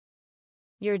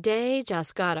your day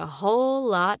just got a whole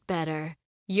lot better.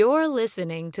 You're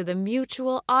listening to the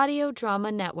Mutual Audio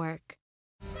Drama Network.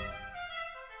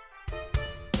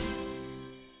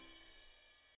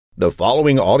 The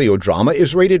following audio drama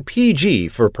is rated PG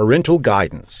for parental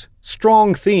guidance.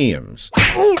 Strong themes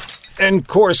and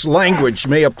coarse language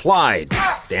may apply.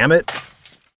 Damn it.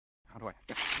 How do I?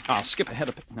 I'll skip ahead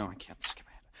a bit. No, I can't skip ahead.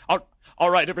 All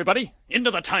right, everybody,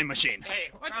 into the time machine. Hey,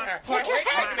 wait a minute.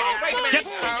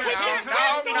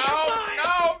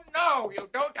 No, you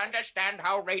don't understand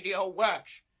how radio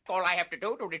works. All I have to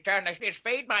do to return this is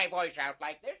fade my voice out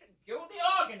like this and cue the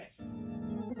organist.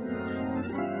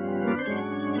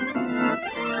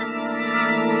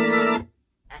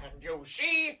 And you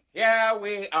see, here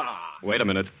we are. Wait a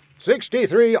minute.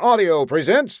 63 Audio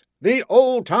presents the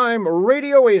Old Time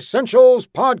Radio Essentials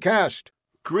Podcast.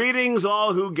 Greetings,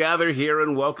 all who gather here,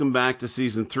 and welcome back to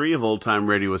Season 3 of Old Time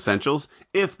Radio Essentials.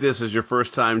 If this is your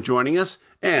first time joining us,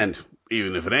 and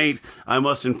even if it ain't, I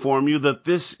must inform you that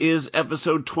this is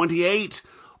episode 28,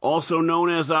 also known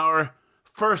as our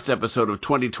first episode of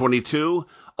 2022,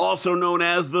 also known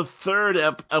as the third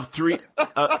ep of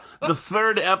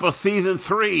Season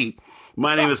 3.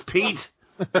 My name is Pete.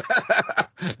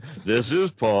 This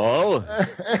is Paul.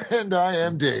 And I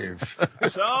am Dave.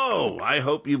 So, I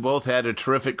hope you both had a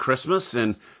terrific Christmas,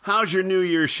 and how's your New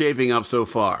Year shaping up so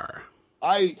far?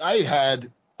 I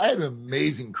had an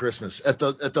amazing Christmas. At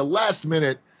the last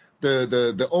minute,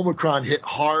 the Omicron hit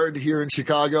hard here in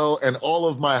Chicago, and all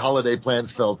of my holiday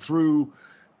plans fell through.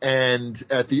 And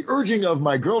at the urging of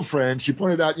my girlfriend, she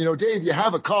pointed out, Dave, you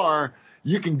have a car.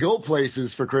 You can go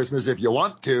places for Christmas if you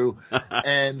want to.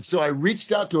 And so I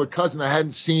reached out to a cousin I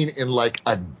hadn't seen in like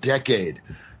a decade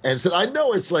and said, I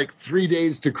know it's like 3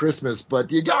 days to Christmas, but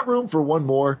do you got room for one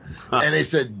more? And they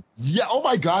said, yeah, oh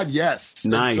my God, yes.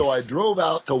 Nice. And so I drove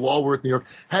out to Walworth, New York,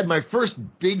 had my first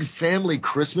big family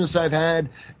Christmas I've had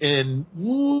in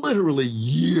literally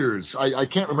years. I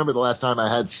can't remember the last time I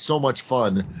had so much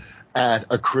fun at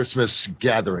a Christmas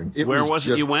gathering. Where was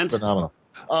it you went? Phenomenal.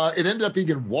 It ended up being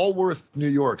in Walworth, New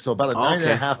York, so about a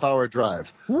 9.5 hour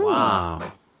drive. Wow.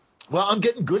 Well, I'm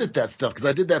getting good at that stuff because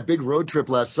I did that big road trip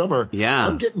last summer. Yeah.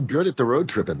 I'm getting good at the road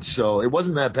tripping, so it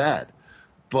wasn't that bad.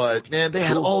 But, man, they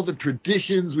had all the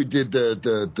traditions. We did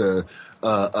the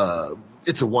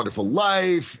It's a Wonderful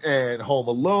Life and Home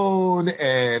Alone,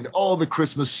 and all the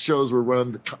Christmas shows were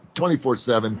run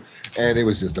 24/7, and it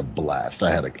was just a blast.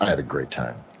 I had a great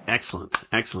time. Excellent.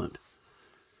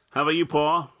 How about you,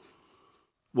 Paul?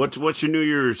 What's your New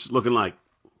Year's looking like?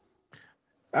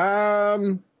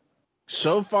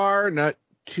 So far, not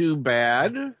too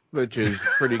bad, which is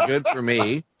pretty good for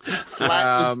me.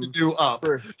 Flat is the new up.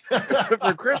 For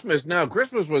Christmas, no,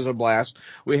 Christmas was a blast.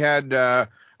 We had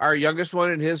our youngest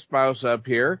one and his spouse up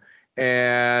here,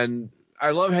 and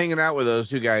I love hanging out with those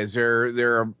two guys.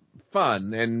 They're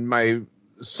fun, and my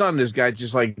son has got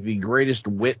just like the greatest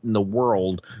wit in the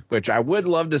world, which I would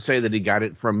love to say that he got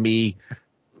it from me.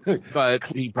 But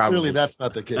he probably clearly that's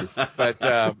not the case.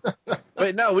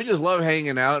 But no, we just love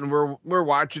hanging out, and we're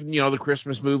watching the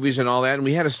Christmas movies and all that. And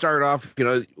we had to start off,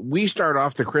 we start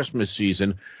off the Christmas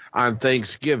season on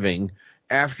Thanksgiving.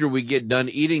 After we get done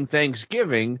eating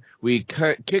Thanksgiving, we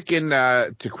kick in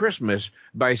to Christmas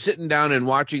by sitting down and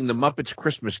watching the Muppets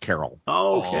Christmas Carol.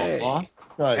 Okay.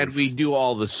 Nice. And we do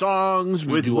all the songs.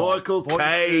 With Michael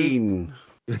Caine.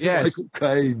 Yes. Michael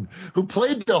Caine, who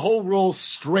played the whole role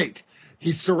straight.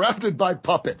 He's surrounded by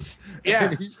puppets,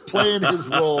 and he's playing his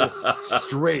role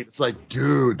straight. It's like,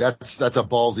 dude, that's a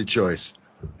ballsy choice.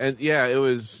 And yeah, it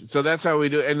was. So that's how we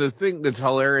do it. And the thing that's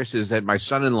hilarious is that my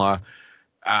son-in-law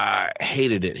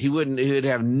hated it. He would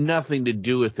have nothing to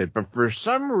do with it. But for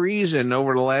some reason,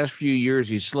 over the last few years,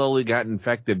 he slowly got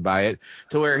infected by it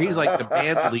to where he's like the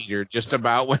band leader just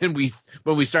about when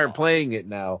we start playing it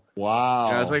now. Wow.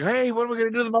 And I was like, hey, what are we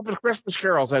going to do the Muppet Christmas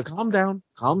Carol? I was like, calm down.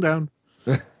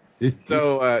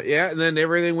 So, and then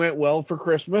everything went well for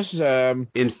Christmas.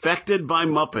 Infected by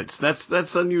Muppets.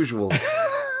 That's unusual.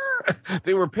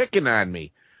 They were picking on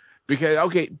me because,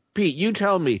 okay, Pete, you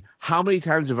tell me, how many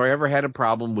times have I ever had a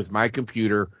problem with my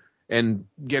computer and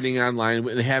getting online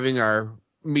and having our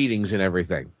meetings and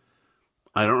everything?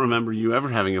 I don't remember you ever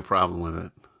having a problem with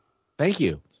it. Thank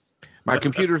you. My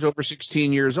computer's over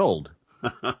 16 years old.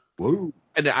 Woo.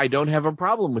 And I don't have a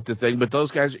problem with the thing, but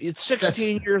those guys, it's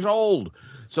 16 years old.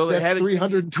 So they had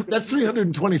 300. That's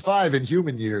 325 in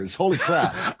human years. Holy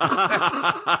crap!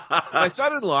 My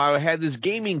son-in-law had this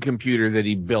gaming computer that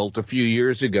he built a few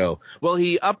years ago. Well,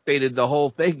 he updated the whole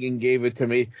thing and gave it to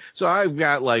me. So I've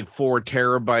got like 4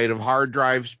 terabyte of hard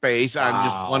drive space on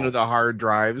just one of the hard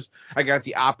drives. I got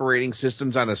the operating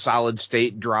systems on a solid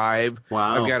state drive.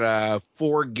 Wow. I've got a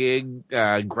 4 gig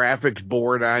graphics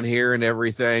board on here and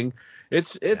everything.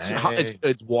 It's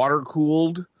water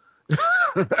cooled.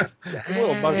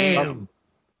 Damn.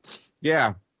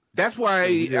 Yeah, that's why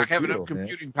I have enough man.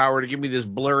 computing power to give me this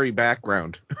blurry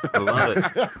background. I love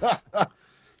it.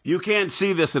 You can't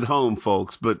see this at home,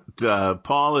 folks, but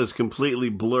Paul is completely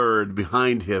blurred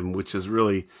behind him, which is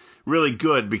really, really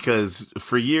good because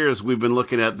for years we've been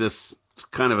looking at this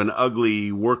kind of an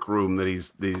ugly workroom that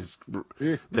he's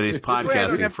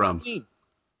podcasting from.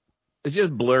 It's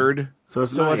just blurred. So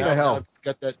it's So what nice. the hell? It's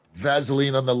got that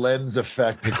Vaseline on the lens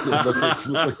effect. It looks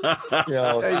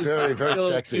very, very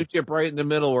sexy. Q-tip right in the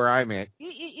middle where I'm at.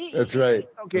 That's right.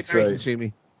 Okay, That's now you right. can see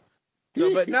me.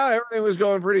 So, but no, everything was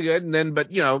going pretty good. And then,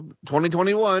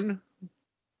 2021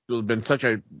 has been such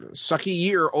a sucky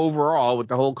year overall with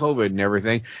the whole COVID and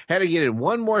everything. Had to get in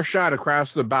one more shot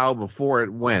across the bow before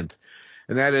it went.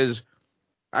 And that is,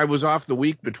 I was off the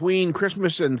week between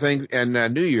Christmas and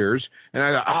New Year's, and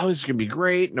I thought, oh, this is going to be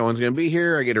great. No one's going to be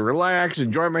here. I get to relax,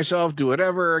 enjoy myself, do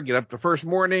whatever, get up the first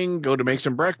morning, go to make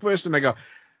some breakfast, and I go,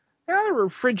 the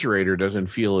refrigerator doesn't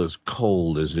feel as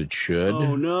cold as it should.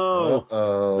 Oh, no.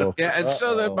 Uh-oh. Yeah, and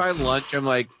so then by lunch, I'm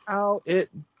like, oh, it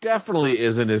definitely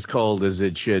isn't as cold as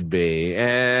it should be.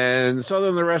 And so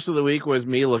then the rest of the week was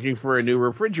me looking for a new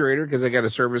refrigerator because I got a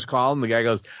service call, and the guy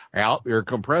goes, well, your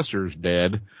compressor's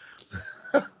dead.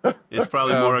 It's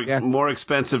probably more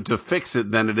expensive to fix it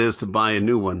than it is to buy a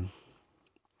new one.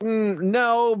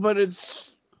 No, but it's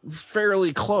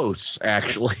fairly close,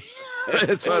 actually.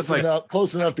 So it's like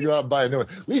close enough to go out and buy a new one.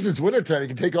 At least it's wintertime. You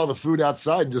can take all the food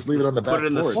outside and just leave it on the back Put it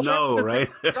in the porch. snow, right?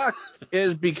 suck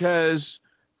is because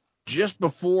just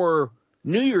before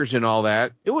New Year's and all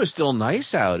that, it was still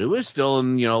nice out. It was still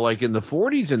in, like in the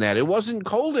 40s and that. It wasn't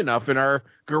cold enough in our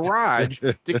garage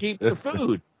to keep the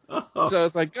food. So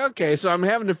it's like, okay, so I'm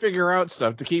having to figure out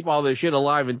stuff to keep all this shit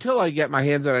alive until I get my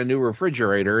hands on a new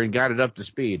refrigerator and got it up to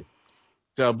speed.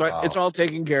 So, but It's all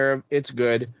taken care of. It's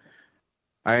good.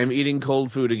 I am eating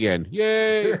cold food again.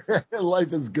 Yay!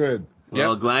 Life is good.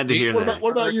 Well, glad to hear that.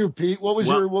 What about you, Pete? What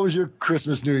was your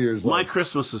Christmas, New Year's like? My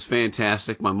Christmas was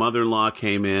fantastic. My mother-in-law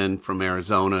came in from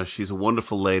Arizona. She's a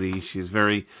wonderful lady. She's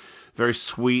very, very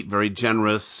sweet, very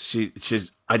generous.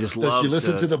 I just love. Does she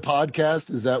listen to the podcast?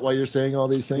 Is that why you're saying all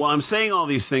these things? Well, I'm saying all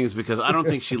these things because I don't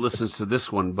think she listens to this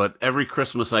one. But every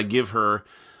Christmas, I give her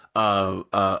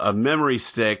a memory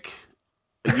stick,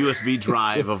 a USB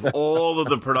drive of all of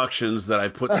the productions that I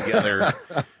put together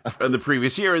in the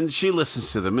previous year, and she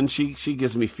listens to them, and she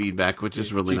gives me feedback, which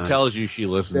is really nice. She tells you she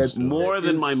listens more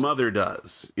than my mother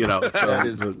does, So that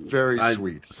is very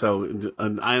sweet. So,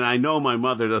 and I know my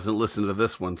mother doesn't listen to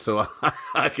this one, so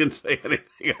I can say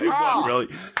anything I want,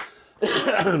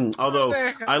 really. Although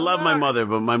I love my mother,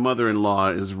 but my mother-in-law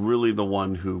is really the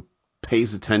one who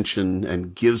pays attention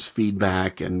and gives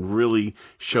feedback and really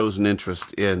shows an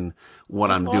interest in what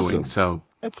I'm doing. So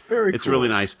that's very it's cool. really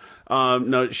nice.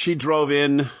 No, she drove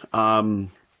in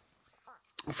from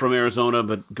Arizona,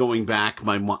 but going back,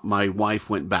 my wife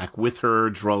went back with her,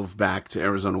 drove back to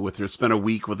Arizona with her, spent a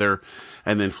week with her,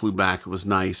 and then flew back. It was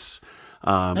nice.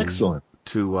 Excellent.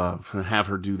 To have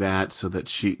her do that so that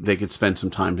they could spend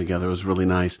some time together. It was really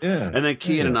nice. Yeah. And then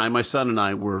Kian and I, my son and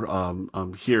I, were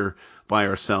here by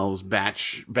ourselves,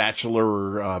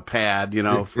 bachelor pad,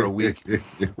 for a week,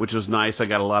 which was nice. I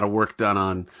got a lot of work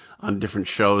done on different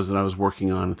shows that I was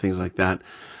working on and things like that.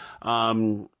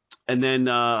 And then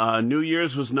New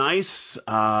Year's was nice.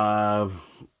 The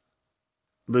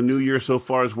New Year so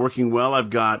far is working well.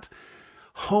 I've got,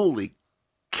 holy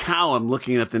cow, I'm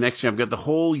looking at the next year. I've got the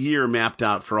whole year mapped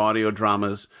out for audio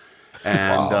dramas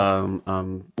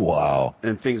and wow,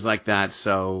 and things like that.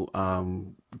 So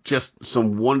just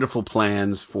some wonderful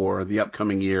plans for the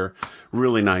upcoming year.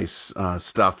 Really nice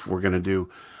stuff we're going to do.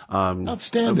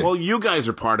 Outstanding. Well, you guys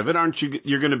are part of it, aren't you?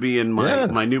 You're going to be in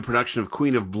my new production of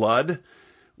Queen of Blood.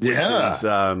 Which is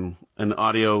an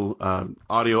audio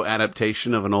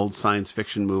adaptation of an old science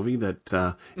fiction movie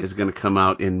that is going to come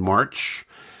out in March.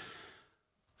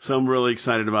 So I'm really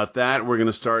excited about that. We're going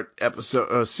to start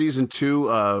season 2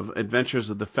 of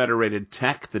Adventures of the Federated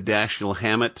Tech, the Dashiell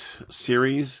Hammett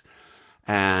series.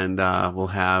 And we'll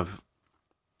have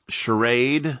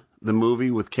Charade, the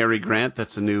movie with Cary Grant.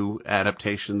 That's a new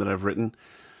adaptation that I've written.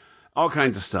 all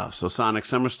kinds of stuff. So Sonic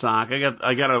Summer Stock.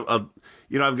 I've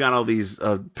got all these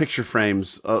picture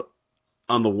frames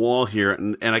on the wall here,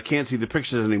 and I can't see the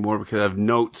pictures anymore because I have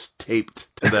notes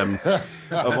taped to them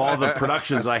of all the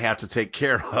productions I have to take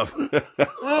care of,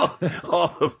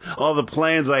 all the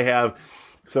plans I have,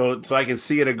 so I can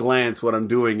see at a glance what I'm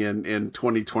doing in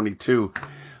 2022.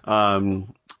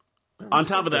 On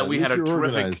top of that, we had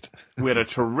a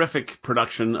terrific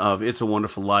production of It's a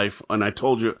Wonderful Life, and I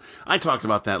talked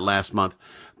about that last month,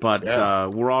 but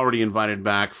we're already invited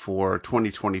back for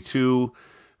 2022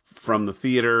 from the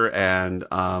theater, and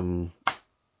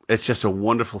it's just a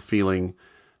wonderful feeling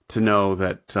to know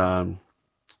that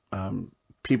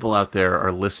people out there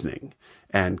are listening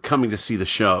and coming to see the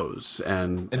shows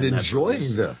and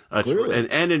enjoying them.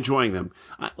 And enjoying them.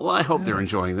 I hope they're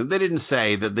enjoying them. They didn't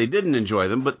say that they didn't enjoy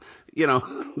them, but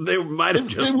they might have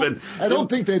just been. I don't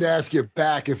think they'd ask you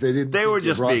back if they didn't. They were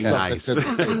just being nice.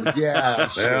 Yeah.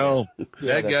 Well,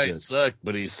 that guy sucked,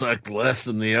 but he sucked less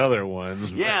than the other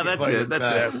ones. Yeah, that's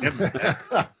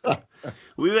it.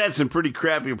 We've had some pretty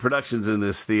crappy productions in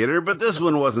this theater, but this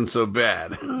one wasn't so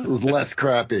bad. This was less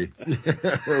crappy.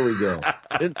 There we go.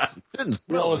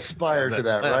 We all aspire to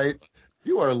that, right?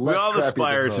 You are less crappy. We all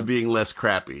aspire to being less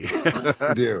crappy.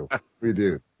 We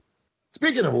do.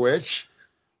 Speaking of which,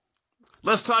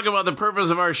 let's talk about the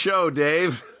purpose of our show,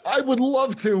 Dave. I would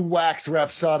love to wax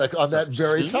rhapsodic on that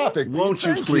very topic. Won't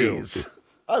you please?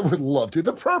 I would love to.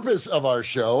 The purpose of our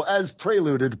show, as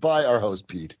preluded by our host,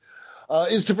 Pete,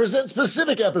 is to present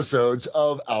specific episodes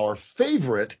of our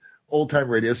favorite old-time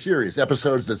radio series,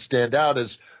 episodes that stand out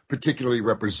as particularly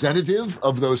representative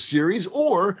of those series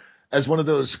or as one of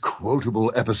those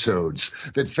quotable episodes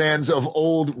that fans of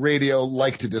old radio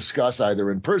like to discuss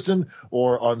either in person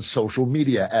or on social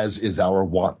media, as is our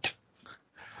wont.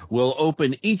 We'll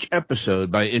open each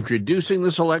episode by introducing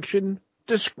the selection,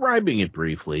 describing it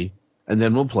briefly, and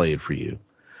then we'll play it for you.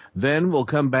 Then we'll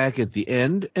come back at the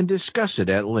end and discuss it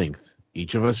at length,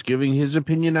 each of us giving his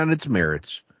opinion on its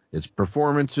merits, its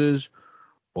performances,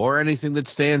 or anything that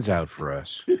stands out for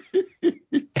us.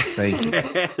 Thank you.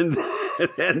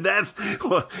 And that's,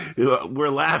 we're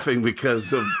laughing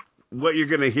because of what you're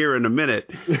going to hear in a minute.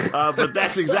 But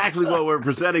that's exactly what we're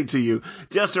presenting to you.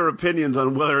 Just our opinions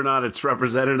on whether or not it's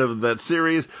representative of that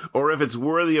series or if it's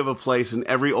worthy of a place in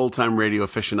every old-time radio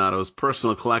aficionado's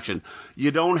personal collection.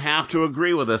 You don't have to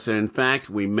agree with us. And in fact,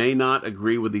 we may not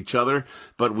agree with each other,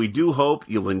 but we do hope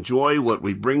you'll enjoy what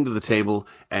we bring to the table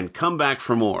and come back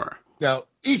for more. Now,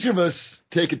 each of us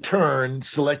take a turn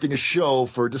selecting a show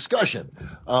for discussion.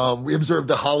 We observed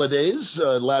the holidays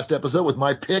last episode with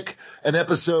my pick, an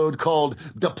episode called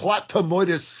The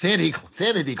Plot-Tomoidus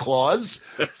Sanity Clause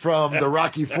from the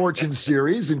Rocky Fortune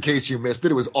series. In case you missed it,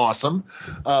 it was awesome.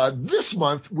 This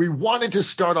month, we wanted to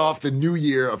start off the new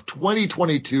year of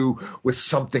 2022 with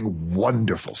something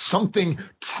wonderful, something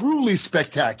truly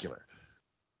spectacular.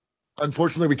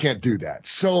 Unfortunately, we can't do that.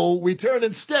 So we turn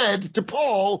instead to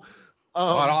Paul.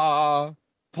 Paul,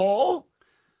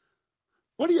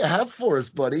 what do you have for us,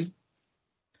 buddy?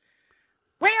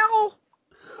 Well,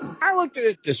 I looked at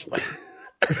it this way.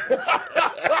 He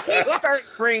started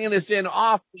bringing us in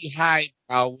awfully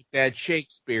highbrow with that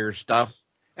Shakespeare stuff,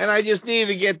 and I just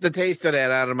needed to get the taste of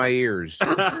that out of my ears.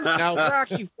 Now,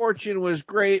 Rocky Fortune was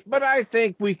great, but I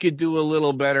think we could do a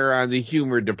little better on the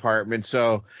humor department,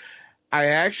 so I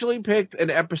actually picked an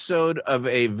episode of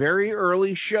a very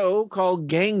early show called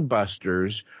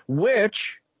Gangbusters,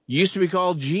 which used to be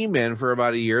called G-Men for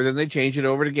about a year. Then they changed it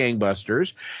over to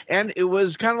Gangbusters. And it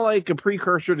was kind of like a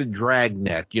precursor to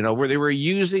Dragnet, where they were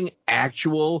using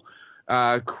actual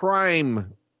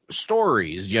crime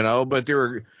stories, but they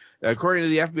were, according to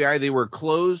the FBI, they were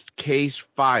closed case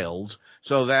files.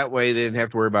 So that way they didn't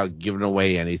have to worry about giving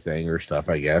away anything or stuff,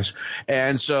 I guess.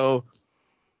 And so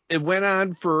it went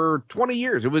on for 20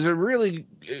 years. It was a really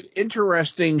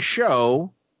interesting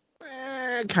show.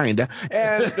 Kind of.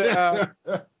 And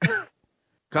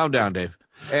calm down, Dave.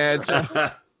 And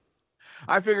so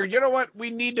I figured, you know what?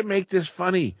 We need to make this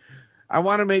funny. I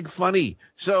want to make funny.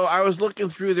 So I was looking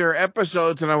through their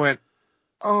episodes, and I went,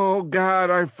 oh,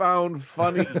 God, I found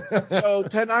funny. So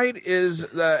tonight is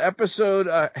the episode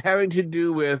having to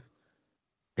do with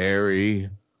Harry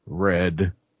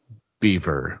Red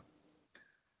Beaver.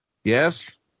 Yes?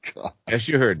 Yes,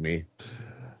 you heard me.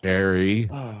 Harry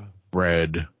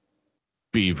Red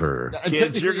Beaver.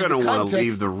 Kids, you're going to want to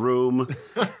leave the room.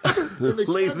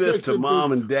 Leave this to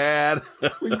mom and dad.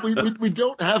 we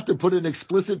don't have to put an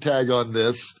explicit tag on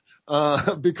this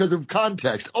because of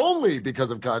context. Only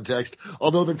because of context.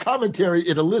 Although the commentary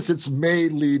it elicits may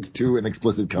lead to an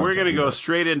explicit content. We're going to go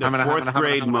straight into fourth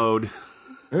grade mode.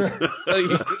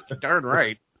 Darn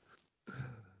right.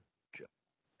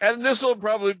 And this will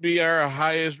probably be our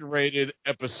highest rated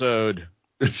episode.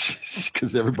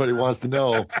 Because everybody wants to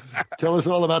know. Tell us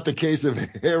all about the case of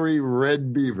Harry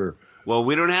Red Beaver. Well,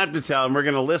 we don't have to tell him. We're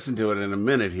going to listen to it in a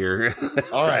minute here.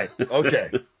 All right. Okay.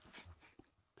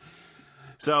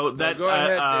 So that Go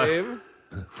ahead, Dave.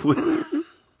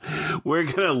 We're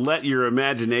going to let your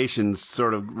imaginations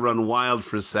sort of run wild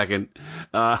for a second,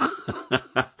 but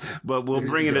we'll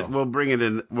bring it in. We'll bring it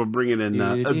in.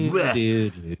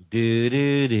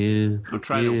 I'm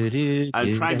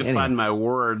trying to find my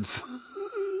words.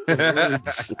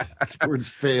 Words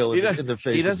fail in the face of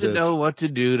this. He doesn't know what to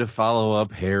do to follow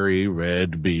up Harry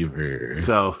Red Beaver.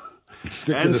 So,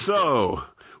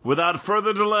 without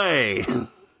further delay,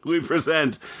 we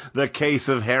present the case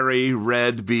of Harry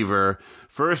Red Beaver.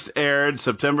 First aired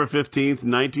September 15th,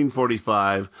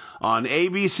 1945 on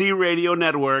ABC Radio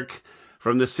Network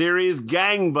from the series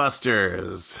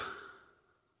Gangbusters.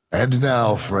 And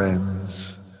now,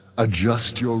 friends,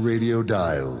 adjust your radio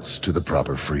dials to the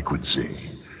proper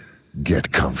frequency.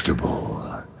 Get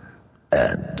comfortable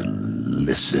and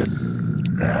listen.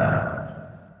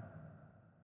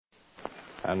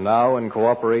 And now, in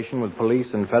cooperation with police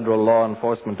and federal law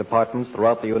enforcement departments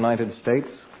throughout the United States,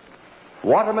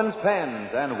 Waterman's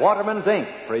Pens and Waterman's Ink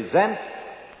present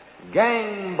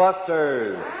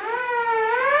Gangbusters.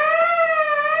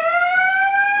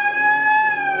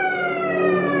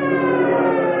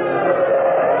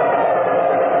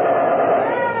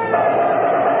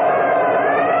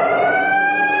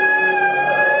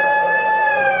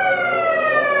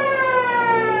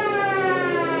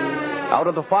 Out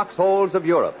of the foxholes of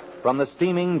Europe, from the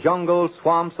steaming jungle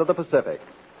swamps of the Pacific,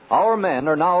 our men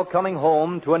are now coming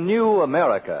home to a new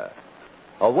America.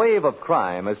 A wave of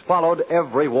crime has followed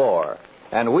every war,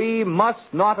 and we must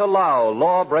not allow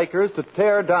lawbreakers to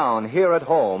tear down here at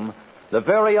home the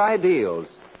very ideals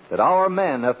that our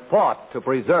men have fought to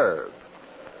preserve.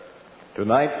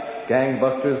 Tonight,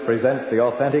 Gangbusters presents the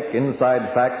authentic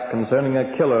inside facts concerning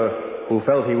a killer who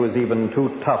felt he was even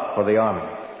too tough for the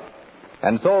Army.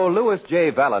 And so Louis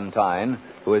J. Valentine,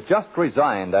 who has just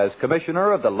resigned as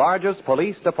commissioner of the largest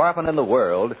police department in the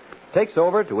world, takes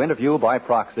over to interview by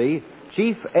proxy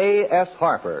Chief A.S.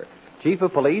 Harper, Chief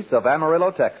of Police of Amarillo,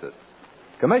 Texas.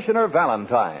 Commissioner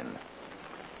Valentine.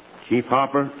 Chief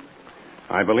Harper,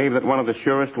 I believe that one of the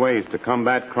surest ways to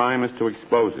combat crime is to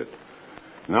expose it.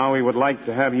 Now we would like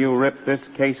to have you rip this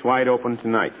case wide open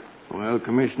tonight. Well,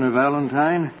 Commissioner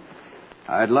Valentine,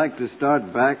 I'd like to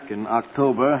start back in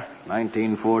October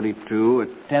 1942 at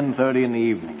 10:30 in the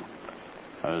evening.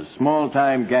 A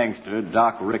small-time gangster,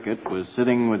 Doc Rickett, was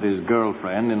sitting with his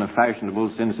girlfriend in a fashionable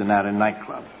Cincinnati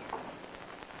nightclub.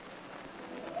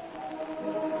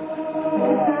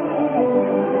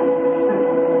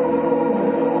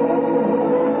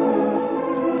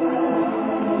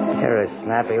 You're a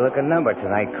snappy-looking number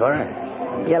tonight,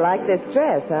 Cora. You like this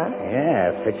dress, huh? Yeah,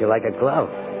 it fits you like a glove.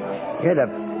 You're the...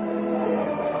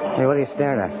 Hey, what are you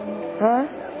staring at? Huh?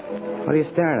 What are you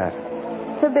staring at?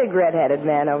 The big red-headed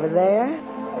man over there.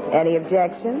 Any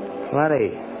objections?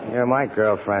 Letty, you're my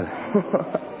girlfriend.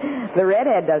 The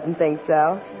redhead doesn't think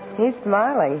so. He's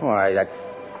smiling. Why, that's...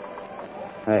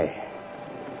 Hey,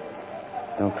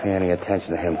 don't pay any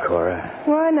attention to him, Cora.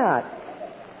 Why not?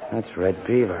 That's Red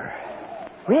Beaver.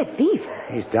 Red Beaver?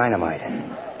 He's dynamite.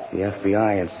 The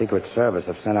FBI and Secret Service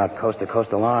have sent out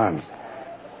coast-to-coast alarms.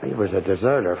 Beaver's a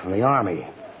deserter from the Army.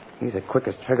 He's the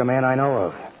quickest trigger man I know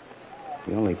of.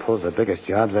 He only pulls the biggest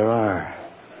jobs there are.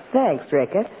 Thanks,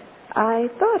 Rickett. I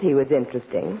thought he was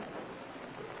interesting.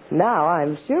 Now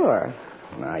I'm sure.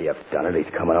 Now you've done it.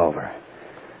 He's coming over.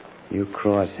 You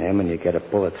cross him and you get a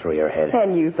bullet through your head.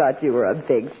 And you thought you were a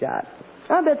big shot.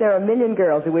 I'll bet there are a million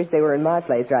girls who wish they were in my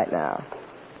place right now.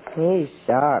 He's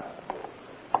sharp.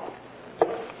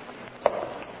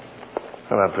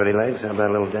 Hello, pretty legs. How about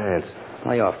a little dance?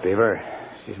 Lay off, Beaver.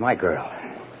 She's my girl.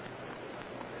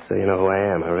 So you know who I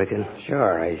am, I reckon?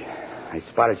 Sure. I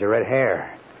spotted your red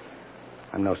hair.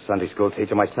 I'm no Sunday school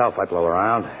teacher myself. I blow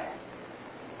around.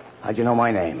 How'd you know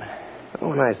my name?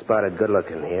 When I spotted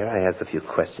good-looking here, I asked a few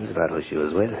questions about who she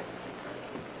was with.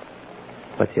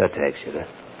 What's your take, Sugar?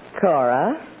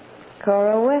 Cora.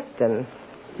 Cora Weston.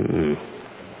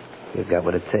 You've got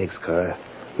what it takes, Cora.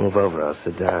 Move over. I'll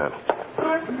sit down.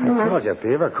 I told you,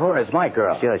 Beaver. Cora's my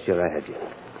girl. Sure, I had you.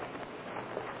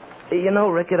 You know,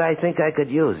 Rickett, I think I could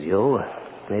use you.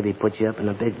 Maybe put you up in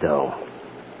a big dough.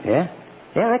 Yeah?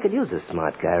 Yeah, I could use a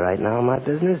smart guy right now in my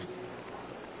business.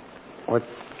 What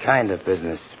kind of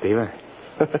business, Beaver?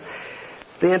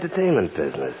 The entertainment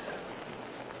business.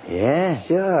 Yeah?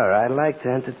 Sure, I like to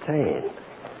entertain.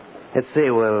 Let's see,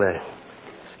 we'll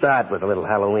start with a little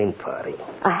Halloween party.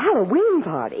 A Halloween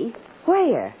party?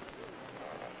 Where?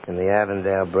 In the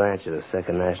Avondale branch of the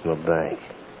Second National Bank.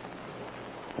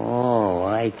 Oh,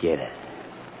 I get it.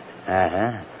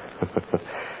 Uh-huh.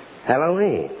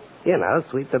 Halloween. You know,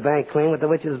 sweep the bank clean with the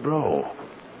witch's broom.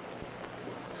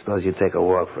 Suppose you take a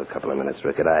walk for a couple of minutes,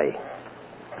 Rickett. I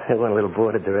want a little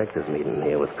board of directors meeting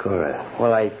here with Cora.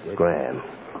 Well, Graham.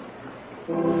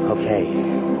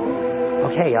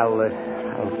 Okay, I'll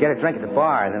get a drink at the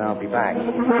bar, and then I'll be back.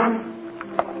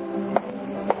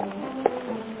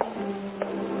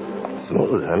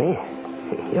 Smooth, honey.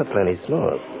 You're plenty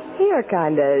smooth. You're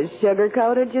kind of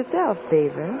sugar-coated yourself,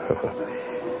 Beaver.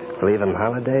 Believe in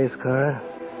holidays, Cora?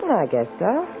 I guess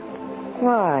so.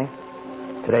 Why?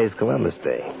 Today's Columbus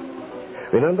Day.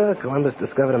 Remember, Columbus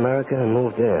discovered America and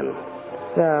moved in.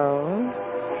 So?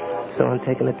 So I'm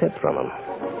taking a tip from him.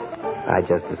 I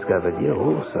just discovered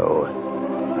you, so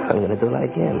I'm going to do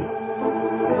like him.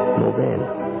 Move in.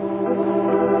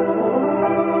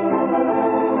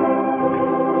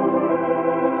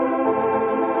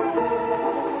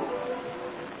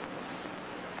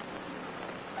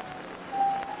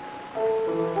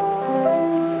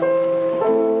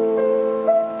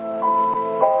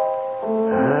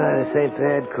 This ain't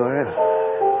bad, Cora.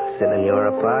 Sitting in your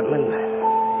apartment,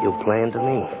 you playing to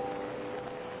me.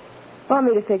 Want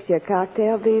me to fix you a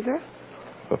cocktail, Beaver?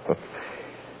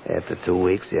 After 2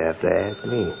 weeks, you have to ask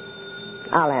me.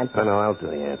 I'll answer. Oh, no, I'll do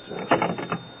the answering.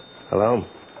 Hello?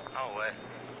 Oh,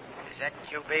 is that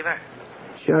you, Beaver?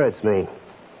 Sure, it's me.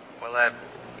 Well,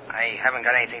 I haven't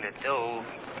got anything to do.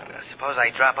 Suppose I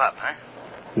drop up, huh?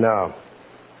 No.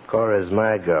 Cora's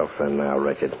my girlfriend now,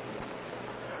 Rickett.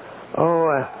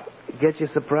 Oh, get your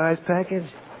surprise package?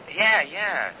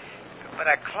 Yeah. But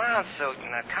a clown suit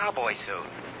and a cowboy suit.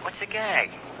 What's the gag?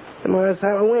 Tomorrow's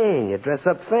Halloween. You dress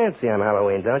up fancy on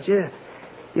Halloween, don't you?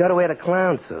 You ought to wear the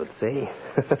clown suit, see?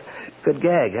 Good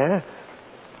gag, huh?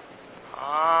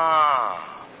 Oh.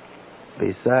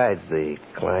 Besides, the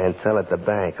clientele at the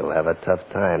bank will have a tough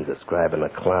time describing a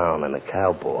clown and a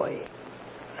cowboy.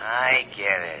 I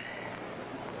get it.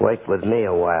 Work with me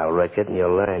a while, Rickett, and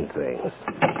you'll learn things.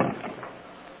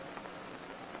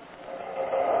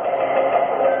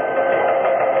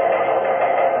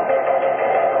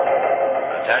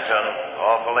 Attention,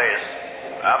 all police.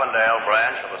 Avondale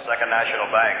branch of the Second National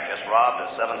Bank just robbed of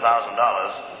 $7,000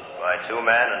 by two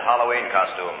men in Halloween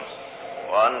costumes.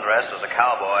 One dressed as a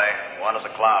cowboy, one as a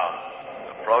clown.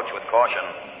 Approach with caution.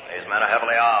 These men are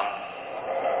heavily armed.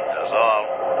 That's all.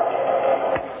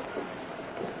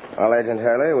 Well, Agent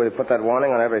Hurley, we put that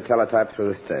warning on every teletype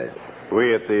through the state.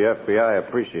 We at the FBI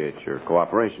appreciate your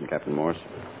cooperation, Captain Morse.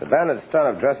 The bandit's stunt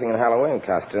of dressing in Halloween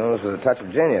costumes was a touch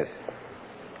of genius.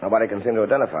 Nobody can seem to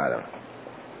identify them.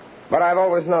 But I've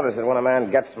always noticed that when a man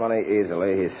gets money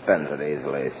easily, he spends it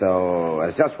easily. So,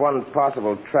 as just one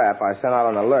possible trap, I sent out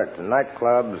an alert to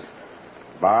nightclubs,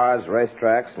 bars,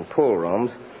 racetracks, and pool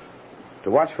rooms to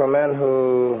watch for men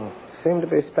who seem to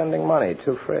be spending money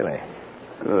too freely.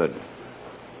 Good.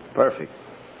 Perfect.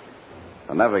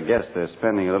 I never guessed they're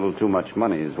spending a little too much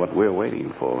money is what we're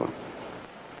waiting for.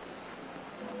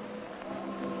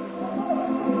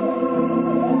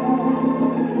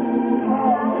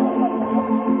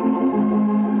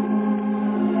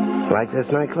 Like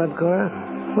this nightclub, Cora?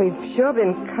 We've sure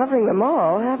been covering them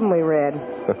all, haven't we, Red?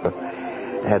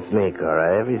 That's me,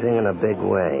 Cora. Everything in a big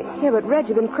way. Yeah, but Red,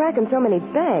 you've been cracking so many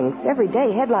banks. Every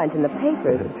day, headlines in the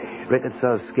papers. Ricketts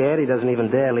so scared he doesn't even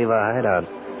dare leave our hideout.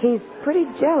 He's pretty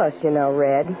jealous, you know,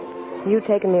 Red. You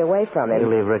taking me away from him. You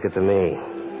leave Rickett to me.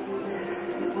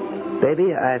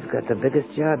 Baby, I've got the biggest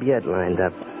job yet lined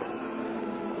up.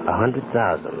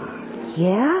 100,000.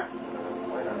 Yeah?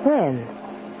 When?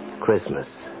 Christmas.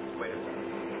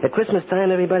 At Christmas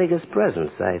time, everybody gets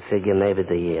presents. I figure maybe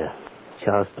the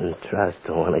Charleston Trust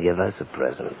will want to give us a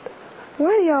present.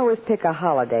 Why do you always pick a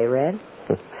holiday, Red?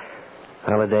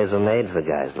 Holidays are made for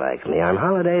guys like me. On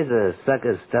holidays, the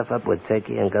suckers stuff up with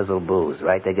turkey and guzzle booze,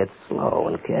 right? They get slow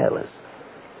and careless.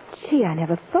 Gee, I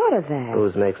never thought of that.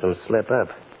 Booze makes them slip up,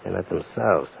 and not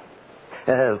themselves.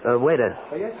 Waiter.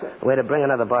 Oh, yes, sir. Waiter, bring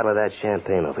another bottle of that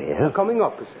champagne over here. Huh? Coming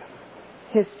up, sir.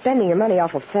 You're spending your money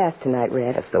awful fast tonight,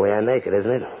 Red. That's the way I make it, isn't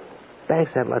it?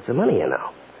 Banks have lots of money, you know.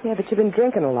 Yeah, but you've been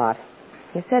drinking a lot.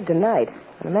 You said tonight,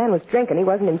 when a man was drinking, he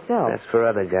wasn't himself. That's for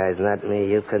other guys, not me.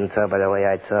 You couldn't tell by the way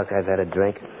I talk I've had a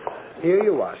drink. Here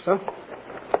you are, sir.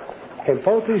 A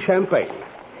bottle of champagne.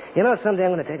 You know, someday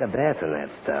I'm going to take a bath in that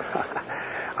stuff.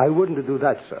 I wouldn't do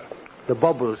that, sir. The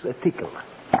bubbles tickle.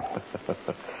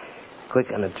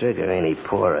 Quick on the trigger, ain't he?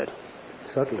 Pour it.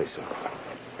 Certainly, sir.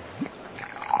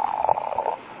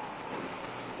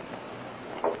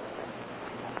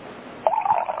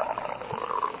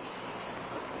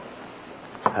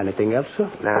 Anything else,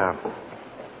 sir? No.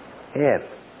 Here.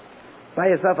 Buy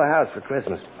yourself a house for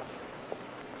Christmas.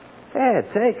 Here,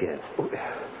 take it.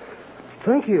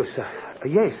 Thank you, sir.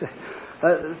 Yes.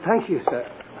 Thank you, sir.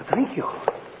 Thank you.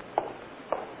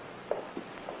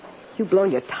 You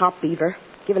blown your top, Beaver.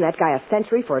 Giving that guy a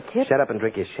century for a tip? Shut up and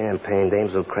drink your champagne.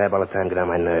 Dames will crab all the time, get on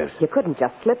my nerves. You couldn't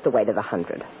just slip the way to the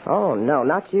 100. Oh, no,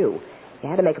 not you. You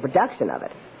had to make a production of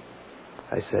it.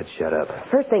 I said shut up.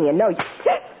 First thing you know, you...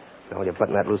 Now, you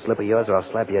button that loose lip of yours or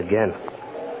I'll slap you again.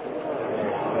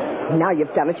 Now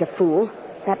you've done it, you fool.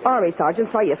 That army sergeant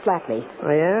saw you slap me. Oh,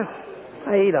 yeah?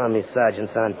 I eat Army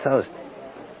sergeants on toast.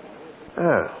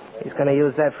 Oh, he's going to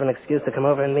use that for an excuse to come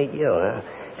over and meet you, huh?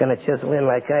 Going to chisel in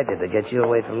like I did to get you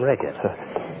away from Rickett.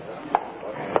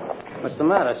 What's the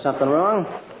matter? Something wrong?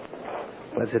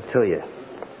 What's it to you?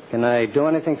 Can I do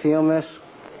anything for you, miss?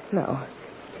 No.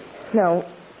 No.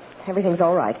 Everything's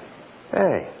all right.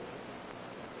 Hey.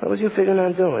 What was you figuring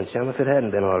on doing, chum, if it hadn't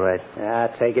been all right?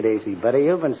 Take it easy, buddy.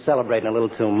 You've been celebrating a little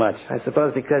too much. I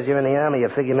suppose because you're in the Army, you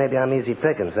figure maybe I'm easy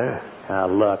pickings, huh? Now,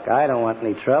 look, I don't want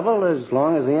any trouble as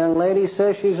long as the young lady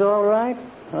says she's all right.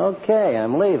 Okay,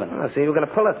 I'm leaving. Oh, so you were going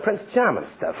to pull us Prince Charming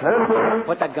stuff, huh?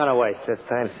 Put that gun away. This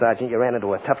time, Sergeant, you ran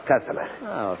into a tough customer.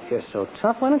 Oh, if you're so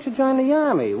tough, why don't you join the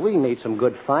Army? We need some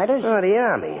good fighters. Oh, the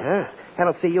Army, huh? I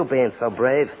don't see you being so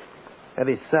brave. And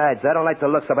besides, I don't like the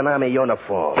looks of an Army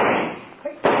uniform.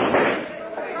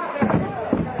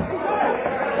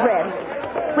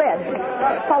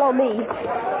 Red, follow me.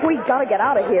 We gotta get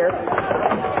out of here.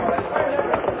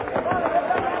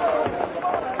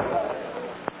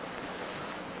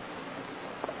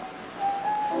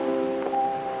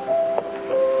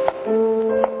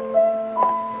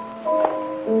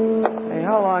 Hey,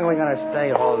 how long are we gonna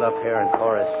stay holed up here in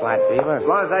Cora's Flat, Beaver? As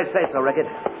long as I say so, Rickett.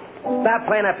 Stop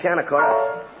playing that piano,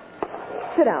 Cora.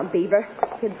 Sit down, Beaver.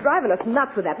 You're driving us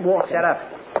nuts with that water. Shut up.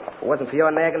 If it wasn't for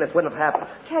your nagging, this wouldn't have happened.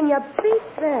 Can you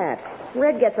beat that?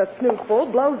 Red gets a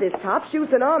snootful, blows his top,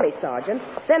 shoots an army sergeant,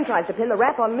 then tries to pin the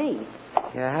rap on me.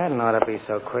 You hadn't ought to be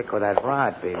so quick with that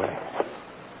rod, Beaver.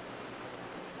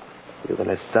 You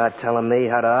gonna start telling me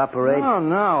how to operate?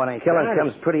 No, it ain't Killing that.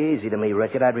 comes pretty easy to me,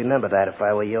 Rickett. I'd remember that if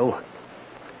I were you.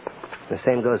 The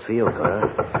same goes for you,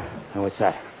 Cora. And what's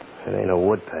that? It ain't a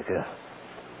woodpecker.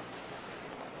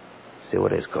 See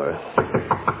what it is, Cora.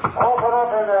 Open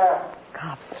up in there.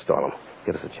 Cops. Stall them.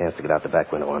 Give us a chance to get out the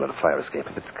back window onto the fire escape.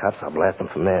 If it's cops, I'll blast them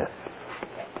from there.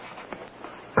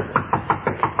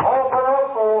 Open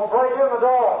up or we'll break in the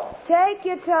door. Take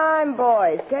your time,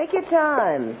 boys. Take your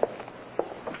time.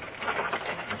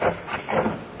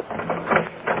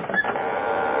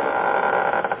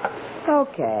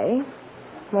 Okay.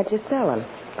 What you selling?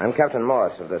 I'm Captain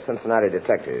Morse of the Cincinnati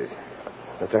Detectives.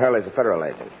 Mr. Hurley's a federal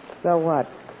agent. So what?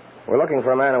 We're looking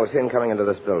for a man who was seen coming into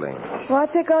this building.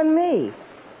 What's it on me?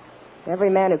 Every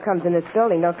man who comes in this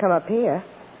building don't come up here.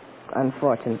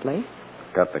 Unfortunately.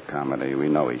 Cut the comedy. We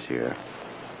know he's here.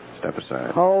 Step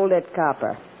aside. Hold it,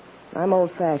 copper. I'm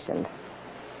old-fashioned.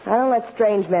 I don't let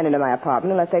strange men into my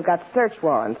apartment unless they've got search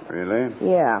warrants. Really?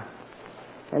 Yeah.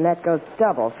 And that goes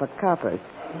double for coppers.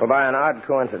 Well, by an odd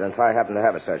coincidence, I happen to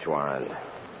have a search warrant.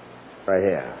 Right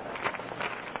here.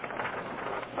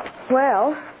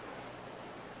 Well,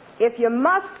 if you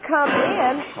must come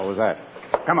in... What was that?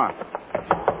 Come on.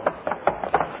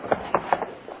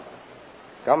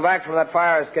 Come back from that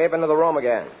fire escape into the room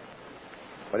again.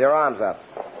 With your arms up.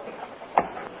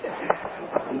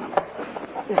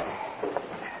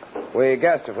 We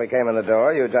guessed if we came in the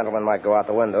door, you gentlemen might go out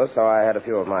the window, so I had a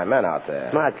few of my men out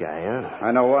there. Smart guy, huh?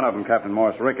 I know one of them, Captain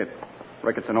Morse, Rickett.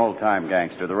 Rickett's an old-time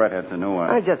gangster. The redhead's a new one.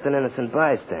 I'm just an innocent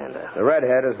bystander. The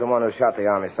redhead is the one who shot the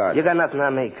army sergeant. You got nothing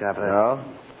on me, copper. No?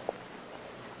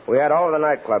 We had all of the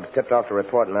nightclubs tipped off to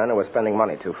report men who were spending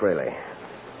money too freely.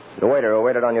 The waiter who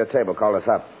waited on your table called us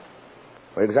up.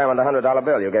 We examined the $100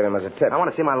 bill you gave him as a tip. I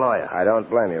want to see my lawyer. I don't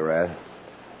blame you, Red.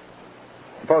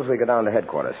 Suppose we go down to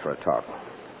headquarters for a talk.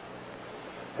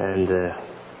 And,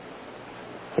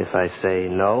 if I say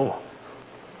no?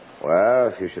 Well,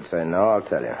 if you should say no, I'll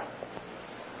tell you.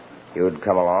 You'd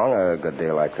come along a good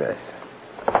deal like this.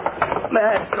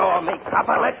 Let go of me,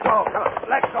 copper. Let go. Come on.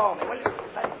 Let go of me, will you?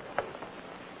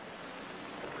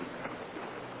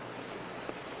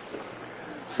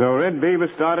 So Red Beaver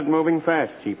started moving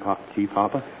fast, Chief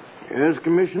Hopper. Yes,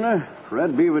 Commissioner.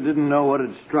 Red Beaver didn't know what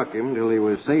had struck him till he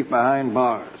was safe behind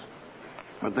bars.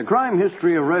 But the crime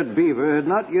history of Red Beaver had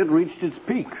not yet reached its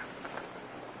peak.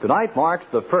 Tonight marks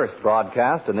the first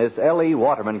broadcast in this L.E.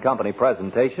 Waterman Company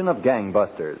presentation of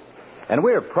Gangbusters. And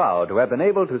we're proud to have been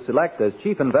able to select as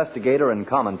chief investigator and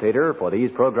commentator for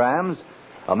these programs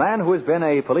a man who has been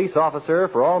a police officer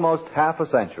for almost half a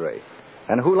century.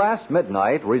 and who last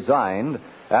midnight resigned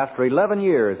after 11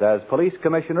 years as police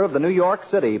commissioner of the New York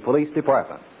City Police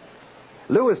Department.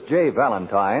 Louis J.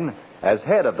 Valentine, as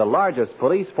head of the largest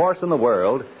police force in the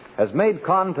world, has made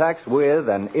contacts with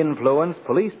and influenced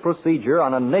police procedure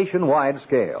on a nationwide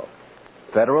scale.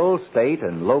 Federal, state,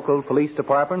 and local police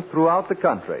departments throughout the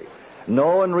country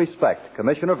know and respect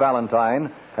Commissioner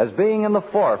Valentine as being in the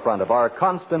forefront of our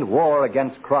constant war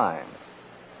against crime.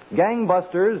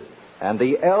 Gangbusters and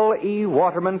the L.E.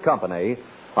 Waterman Company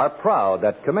are proud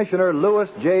that Commissioner Louis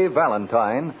J.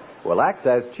 Valentine will act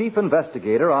as chief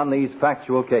investigator on these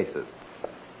factual cases.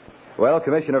 Well,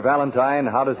 Commissioner Valentine,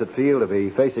 how does it feel to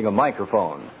be facing a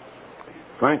microphone?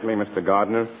 Frankly, Mr.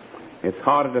 Gardner, it's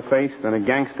harder to face than a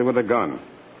gangster with a gun.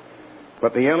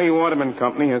 But the L.E. Waterman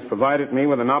Company has provided me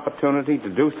with an opportunity to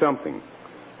do something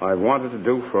I've wanted to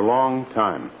do for a long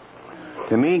time.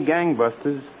 To me,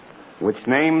 Gangbusters, which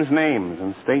names names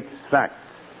and states facts,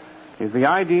 is the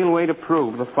ideal way to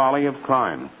prove the folly of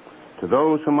crime to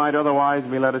those who might otherwise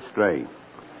be led astray.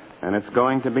 And it's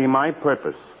going to be my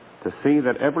purpose to see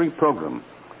that every program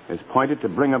is pointed to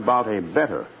bring about a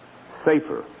better,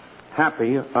 safer,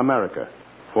 happy America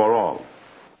for all.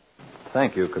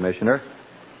 Thank you, Commissioner.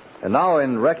 And now,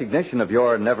 in recognition of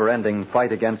your never-ending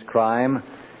fight against crime,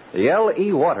 the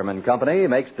L.E. Waterman Company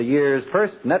makes the year's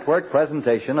first network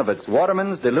presentation of its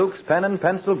Waterman's Deluxe Pen and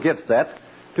Pencil gift set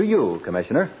to you,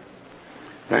 Commissioner.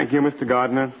 Thank you, Mr.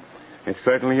 Gardner. It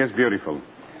certainly is beautiful.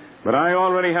 But I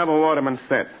already have a Waterman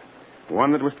set,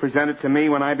 one that was presented to me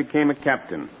when I became a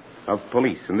captain of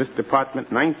police in this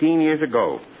department 19 years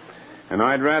ago. And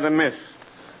I'd rather miss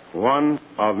one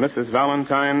of Mrs.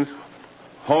 Valentine's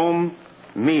home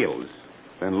meals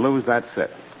than lose that set.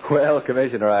 Well,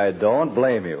 Commissioner, I don't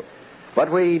blame you. But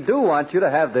we do want you to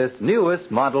have this newest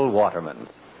model Waterman's.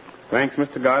 Thanks,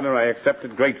 Mr. Gardner. I accept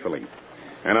it gratefully.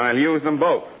 And I'll use them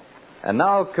both. And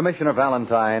now, Commissioner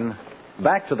Valentine,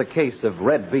 back to the case of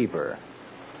Red Beaver.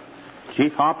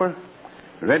 Chief Hopper,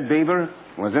 Red Beaver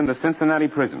was in the Cincinnati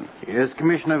prison. Yes,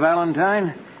 Commissioner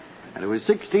Valentine. And it was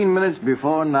 16 minutes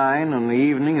before 9 on the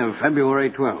evening of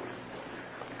February 12th.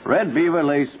 Red Beaver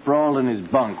lay sprawled in his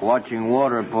bunk, watching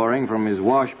water pouring from his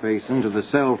wash basin to the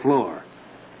cell floor.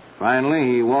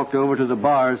 Finally, he walked over to the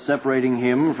bars separating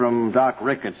him from Doc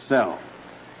Ricketts' cell.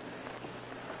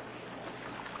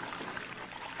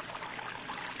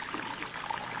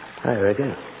 Hi,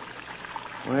 Rickett.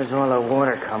 Where's all the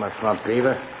water coming from,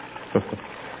 Beaver?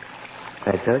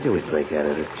 I told you we'd break out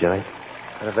of this joint.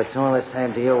 But if it's all the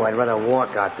same to you, I'd rather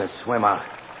walk out than swim out.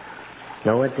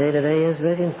 Know what day today is,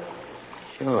 Rickett?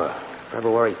 Sure.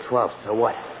 February 12th, so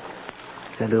what?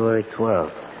 February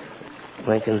 12th.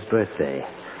 Lincoln's birthday.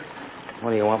 What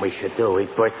do you want we should do,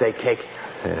 eat birthday cake?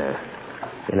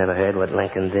 You never heard what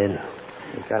Lincoln did?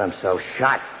 He got himself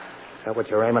shot. Is that what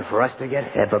you're aiming for us to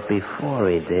get? Yeah, but before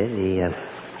he did, he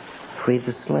freed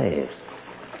the slaves.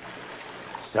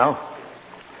 So?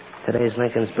 Today's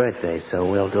Lincoln's birthday, so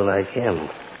we'll do like him.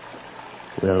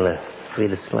 We'll free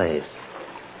the slaves.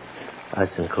 Us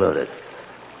included.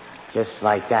 Just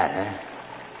like that, huh?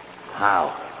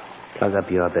 How? Plug up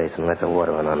your basin and let the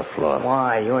water run on the floor.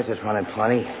 Why? Yours is running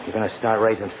plenty. You're going to start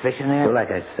raising fish in there? Do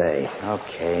like I say.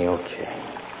 Okay.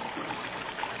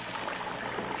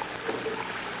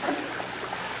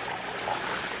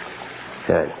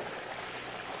 Good.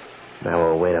 Now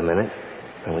we'll wait a minute,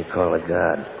 and we call it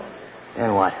God.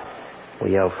 Then what?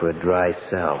 We yell for a dry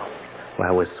cell.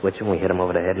 While we're switching, we hit him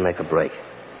over the head and make a break.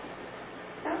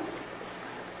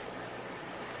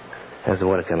 How's the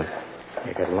water coming?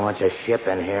 You could launch a ship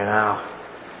in here now.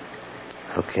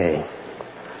 Okay.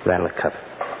 Rattle a cup.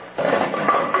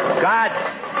 God!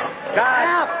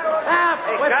 Help!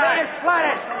 Hey, we're being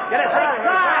flooded! Get us out of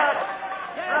here!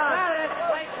 Get us out of this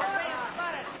place! We're being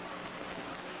flooded!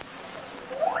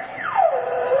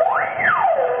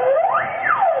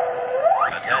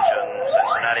 Attention,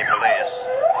 Cincinnati police.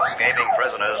 Escaping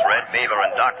prisoners Red Beaver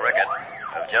and Doc Rickett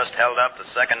have just held up the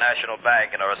Second National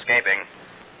Bank and are escaping.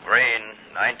 Green,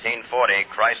 1940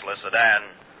 Chrysler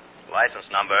sedan. License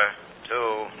number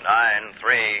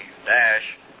 293-348.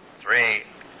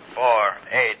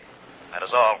 That is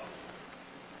all.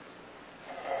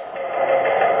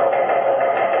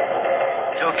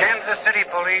 To Kansas City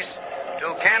Police.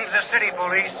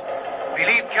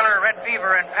 Believe killer Red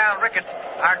Beaver and pal Rickett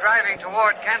are driving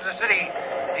toward Kansas City.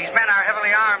 These men are heavily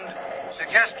armed.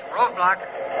 Suggest roadblock.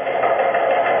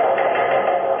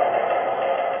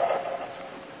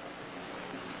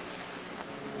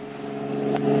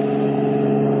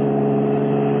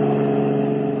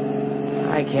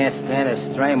 I can't stand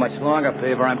this strain much longer,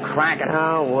 Beaver. I'm cranking.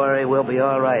 Don't worry. We'll be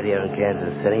all right here in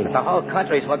Kansas City. But the whole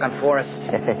country's looking for us.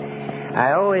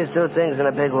 I always do things in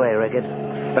a big way, Rickett.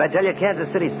 But I tell you,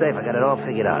 Kansas City's safe. I got it all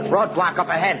figured out. Roadblock up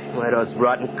ahead. Where those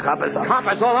rotten coppers are.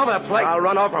 Coppers all over the place. I'll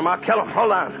run over them. I'll kill them.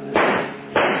 Hold on.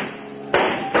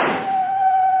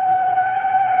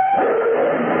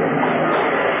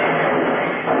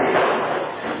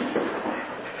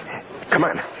 Come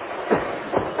on.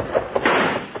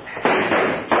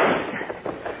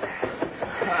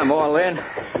 I'm all in.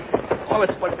 All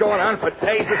this been going on for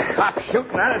days. This cop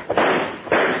shooting at us.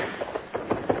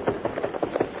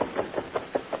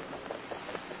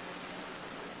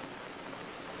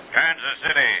 Kansas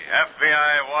City,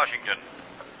 FBI, Washington.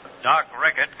 Doc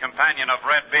Rickett, companion of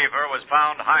Red Beaver, was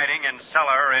found hiding in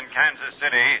cellar in Kansas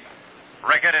City.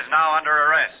 Rickett is now under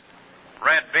arrest.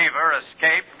 Red Beaver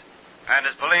escaped and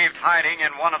is believed hiding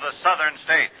in one of the southern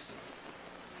states.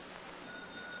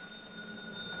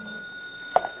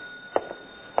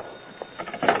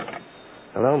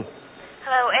 Hello?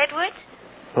 Hello, Edward?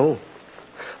 Who?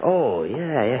 Oh,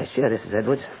 yeah, sure. This is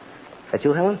Edwards. That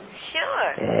you, Helen?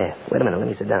 Sure. Yeah. Wait a minute. Let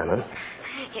me sit down, huh?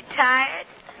 You tired?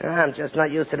 I'm just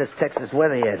not used to this Texas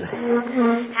weather yet. How do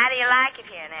you like it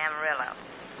here in Amarillo?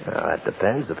 Well, that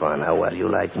depends upon how well you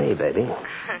like me, baby.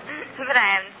 But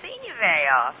I haven't seen you very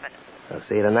often. I'll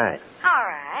see you tonight. All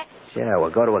right. Sure, we'll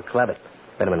go to a club.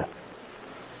 Wait a minute.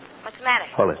 What's the matter?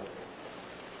 Hold it.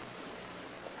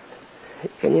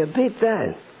 Can you beat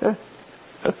that? Huh?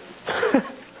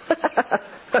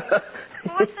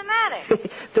 What's the matter?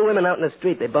 Two women out in the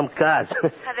street. They bump cars.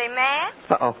 Are they mad?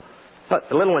 Uh-oh. Look,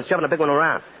 the little one's shoving the big one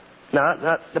around.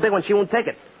 No, the big one, she won't take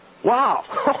it. Wow.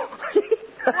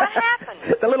 What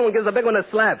happened? The little one gives the big one a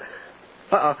slap.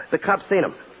 Uh-oh, the cop's seen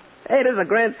him. Hey, this is a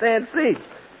grandstand seat.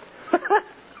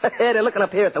 Hey, they're looking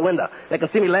up here at the window. They can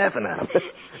see me laughing at them. Say,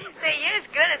 you're as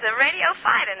good as a radio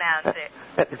fight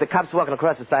announcer. The cop's walking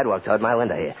across the sidewalk toward my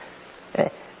window here.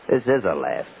 This is a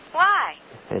laugh. Why?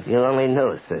 If you only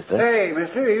knew, sister. Hey,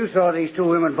 mister, you saw these two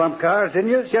women bump cars, didn't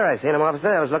you? Sure, I seen them, officer.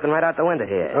 I was looking right out the window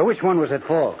here. Which one was at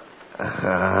fault?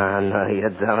 No, you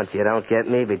don't. You don't get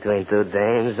me between two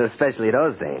dames, especially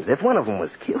those dames. If one of them was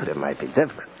cute, it might be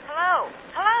different.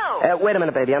 Hello? Wait a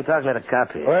minute, baby. I'm talking to the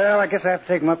cop here. Well, I guess I have to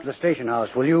take him up to the station house.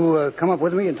 Will you come up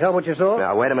with me and tell what you saw?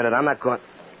 Now, wait a minute. I'm not going...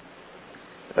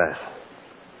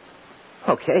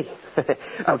 Okay.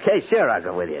 Okay, sure, I'll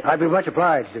go with you. I'd be much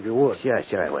obliged if you would. Sure,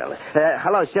 I will.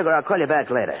 Hello, Sugar. I'll call you back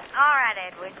later. All right,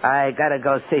 Edward. I gotta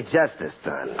go see justice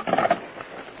done.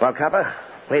 Well, copper,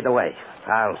 lead the way.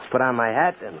 I'll put on my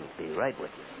hat and be right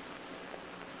with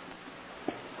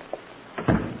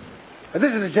you.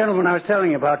 This is the gentleman I was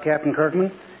telling you about, Captain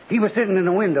Kirkman. He was sitting in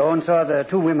the window and saw the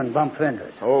two women bump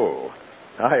fenders. Oh,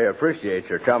 I appreciate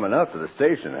your coming up to the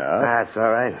station, huh? That's all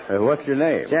right. What's your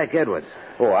name? Jack Edwards.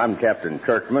 Oh, I'm Captain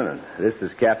Kirkman, and this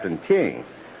is Captain King.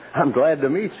 I'm glad to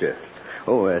meet you.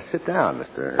 Oh, sit down,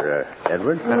 Mr.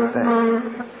 Edwards.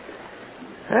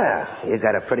 You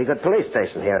got a pretty good police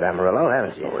station here at Amarillo,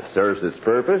 haven't you? Oh, it serves its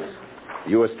purpose.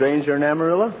 You a stranger in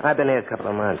Amarillo? I've been here a couple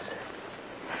of months.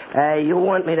 You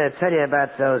want me to tell you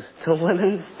about those two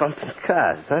women bumping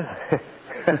cars, huh?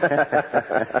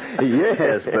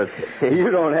 Yes, but you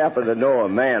don't happen to know a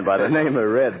man by the name of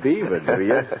Red Beaver, do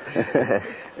you?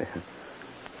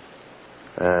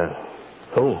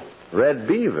 Who? Red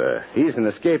Beaver. He's an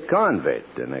escaped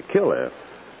convict and a killer.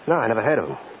 No, I never heard of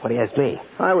him. What do you ask me?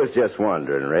 I was just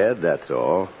wondering, Red, that's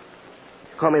all.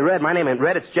 Call me Red. My name ain't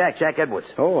Red. It's Jack Edwards.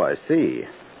 Oh, I see.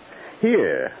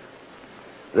 Here.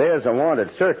 There's a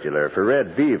wanted circular for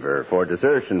Red Beaver for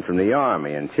desertion from the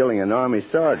Army and killing an Army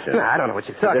sergeant. No, I don't know what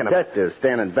you're talking about. Detectives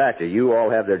standing back of you all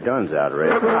have their guns out,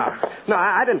 Red. No,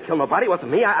 I didn't kill nobody. It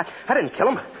wasn't me. I didn't kill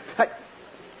him.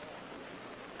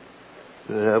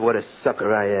 What a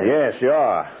sucker I am. Yes, you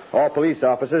are. All police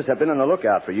officers have been on the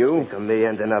lookout for you. Think of me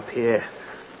ending up here.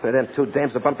 For them two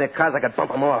dames to bump their cars, I could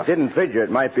bump them off. Didn't figure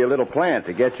it might be a little plant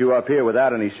to get you up here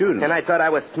without any shooting. And I thought I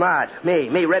was smart.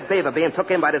 Me, Red Beaver, being took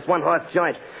in by this one-horse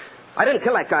joint. I didn't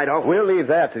kill that guy, though. We'll leave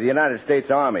that to the United States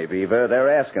Army, Beaver.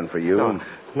 They're asking for you.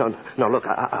 No, look,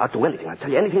 I'll do anything. I'll tell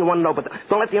you anything you want to know, but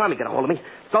don't let the Army get a hold of me.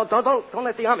 Don't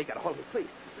let the Army get a hold of me, please.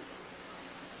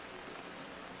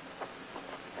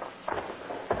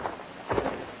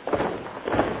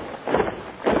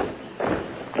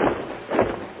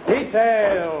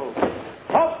 Details.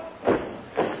 Halt!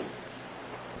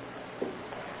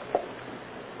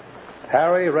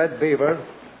 Harry Red Beaver,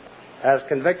 as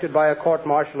convicted by a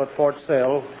court-martial at Fort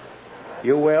Sill,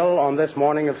 you will, on this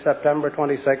morning of September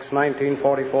 26,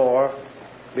 1944,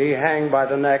 be hanged by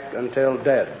the neck until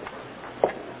dead.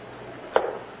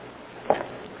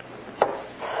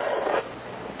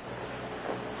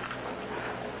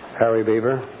 Harry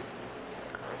Beaver,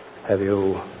 have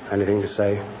you anything to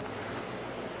say?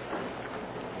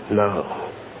 No.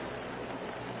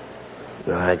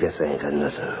 No, I guess I ain't got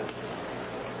nothing.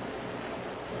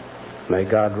 May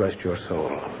God rest your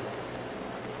soul.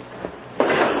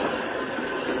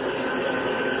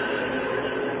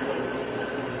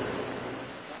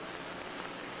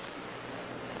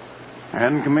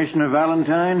 And Commissioner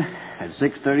Valentine, at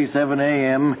 6:37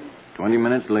 a.m., 20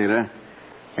 minutes later,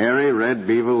 Harry Red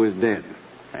Beaver was dead,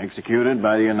 executed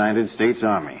by the United States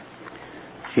Army.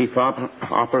 Chief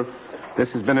Hopper, this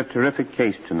has been a terrific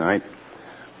case tonight.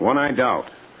 One I doubt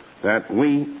that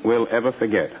we will ever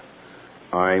forget.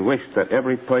 I wish that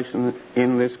every person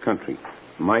in this country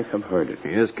might have heard it.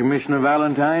 Yes, Commissioner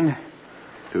Valentine.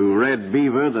 To Red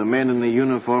Beaver, the men in the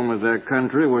uniform of their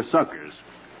country were suckers.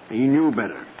 He knew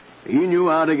better. He knew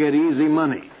how to get easy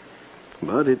money.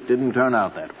 But it didn't turn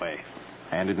out that way.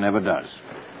 And it never does.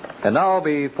 And now,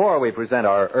 before we present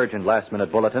our urgent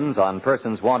last-minute bulletins on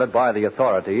persons wanted by the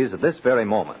authorities at this very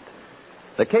moment,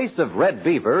 the case of Red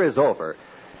Beaver is over.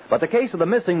 But the case of the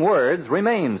missing words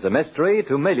remains a mystery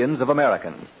to millions of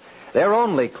Americans. Their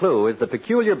only clue is the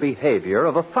peculiar behavior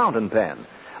of a fountain pen,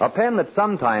 a pen that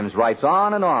sometimes writes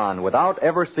on and on without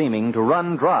ever seeming to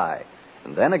run dry.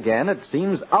 And then again, it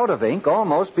seems out of ink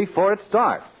almost before it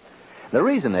starts. The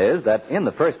reason is that, in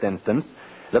the first instance,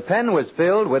 the pen was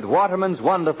filled with Waterman's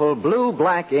wonderful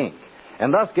blue-black ink,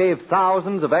 and thus gave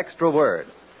thousands of extra words.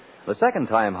 The second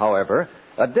time, however,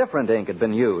 a different ink had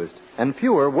been used, and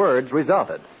fewer words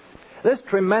resulted. This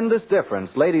tremendous difference,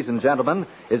 ladies and gentlemen,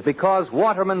 is because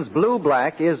Waterman's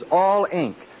blue-black is all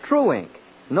ink, true ink,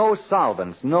 no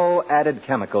solvents, no added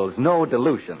chemicals, no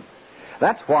dilution.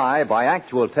 That's why, by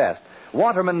actual test,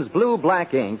 Waterman's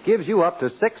blue-black ink gives you up to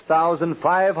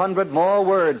 6,500 more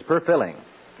words per filling.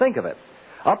 Think of it.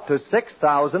 Up to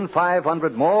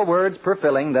 6,500 more words per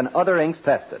filling than other inks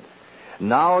tested.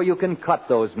 Now you can cut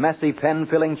those messy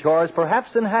pen-filling chores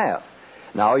perhaps in half.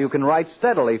 Now you can write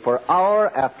steadily for hour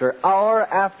after hour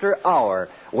after hour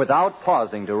without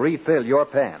pausing to refill your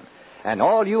pen. And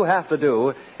all you have to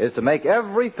do is to make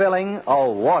every filling a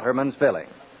Waterman's filling.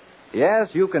 Yes,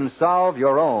 you can solve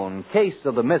your own case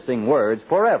of the missing words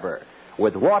forever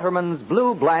with Waterman's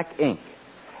blue-black ink.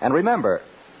 And remember,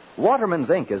 Waterman's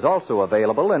ink is also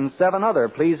available in 7 other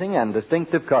pleasing and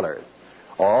distinctive colors.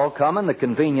 All come in the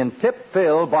convenient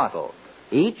tip-fill bottle.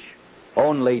 Each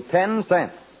only 10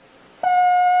 cents.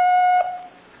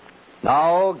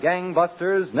 Now,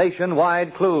 Gangbusters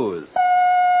Nationwide Clues.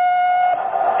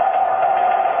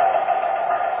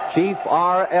 Chief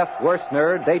R.F.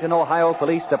 Worsner, Dayton, Ohio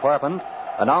Police Department,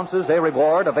 announces a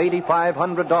reward of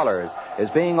 $8,500 is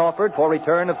being offered for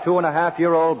return of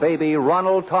 2.5-year-old baby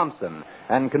Ronald Thompson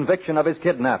and conviction of his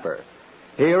kidnapper.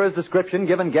 Here is description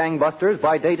given Gangbusters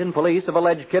by Dayton police of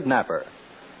alleged kidnapper.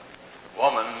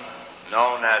 Woman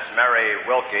known as Mary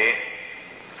Wilkie,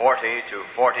 40 to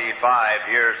 45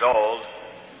 years old,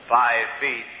 5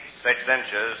 feet 6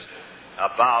 inches,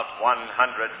 about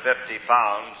 150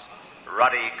 pounds,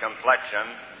 ruddy complexion,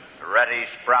 reddish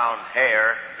brown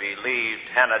hair, believed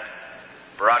hennet,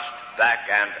 brushed back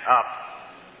and up,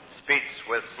 speaks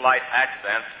with slight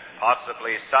accent,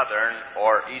 possibly southern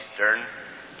or eastern,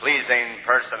 pleasing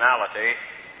personality.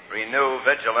 Renew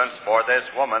vigilance for this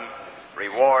woman.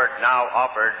 Reward now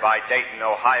offered by Dayton,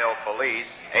 Ohio Police,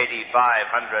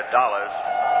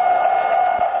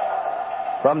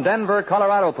 $8,500. From Denver,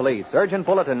 Colorado Police, urgent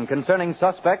bulletin concerning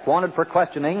suspect wanted for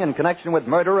questioning in connection with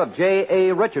murder of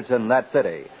J.A. Richardson, that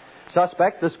city.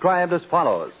 Suspect described as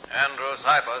follows. Andrew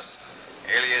Cyphus,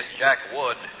 alias Jack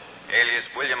Wood, alias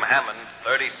William Hammond,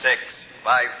 36,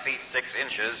 5 feet 6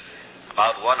 inches,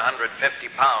 about 150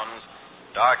 pounds,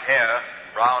 dark hair,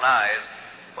 brown eyes.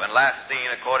 When last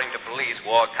seen, according to police,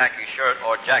 wore khaki shirt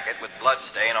or jacket with blood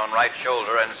stain on right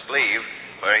shoulder and sleeve,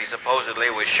 where he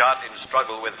supposedly was shot in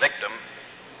struggle with victim.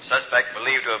 Suspect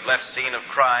believed to have left scene of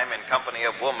crime in company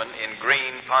of woman in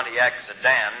green Pontiac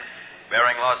sedan,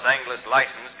 bearing Los Angeles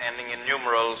license ending in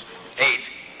numerals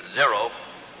 80.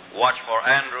 Watch for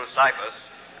Andrew Cyphus.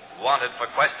 Wanted for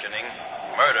questioning.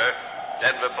 Murder.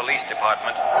 Denver Police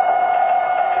Department.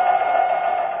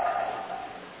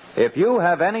 If you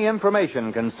have any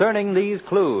information concerning these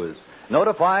clues,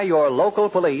 notify your local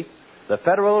police, the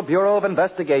Federal Bureau of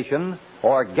Investigation,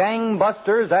 or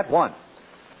Gangbusters at once.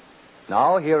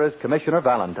 Now, here is Commissioner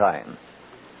Valentine.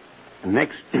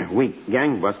 Next week,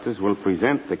 Gangbusters will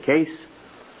present the case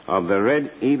of the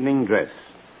red evening dress.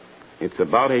 It's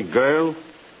about a girl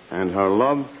and her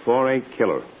love for a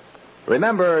killer.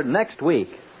 Remember, next week,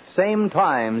 same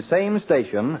time, same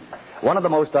station, one of the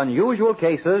most unusual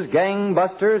cases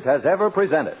Gangbusters has ever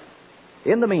presented.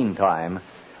 In the meantime,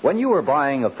 when you are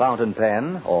buying a fountain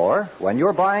pen or when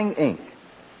you're buying ink,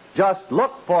 just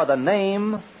look for the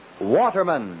name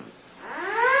Waterman's.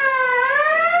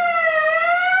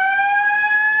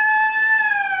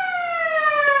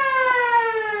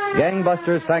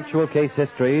 Gangbusters Factual Case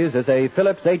Histories is a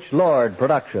Phillips H. Lord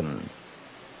production.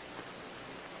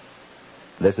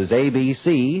 This is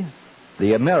ABC,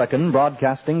 the American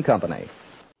Broadcasting Company.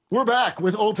 We're back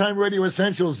with Old Time Radio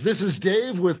Essentials. This is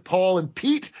Dave with Paul and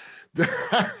Pete.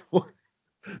 That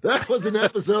was an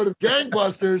episode of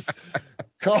Gangbusters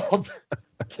called,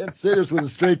 I can't say this with a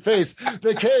straight face,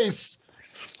 The Case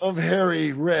of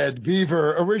Harry Red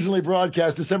Beaver, originally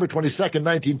broadcast December 22nd,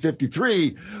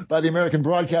 1953 by the American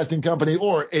Broadcasting Company,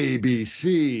 or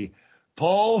ABC.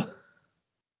 Paul,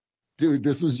 dude,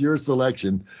 this was your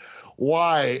selection.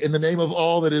 Why, in the name of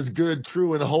all that is good,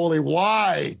 true, and holy,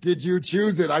 why did you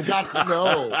choose it? I got to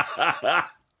know.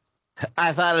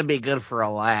 I thought it'd be good for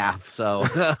a laugh, so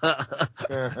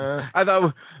I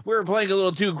thought we were playing a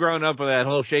little too grown up with that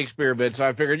whole Shakespeare bit, so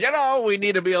I figured, we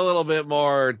need to be a little bit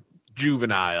more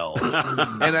juvenile.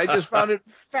 And I just found it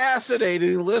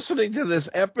fascinating listening to this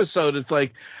episode. It's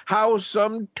like how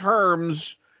some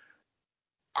terms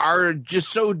are just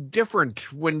so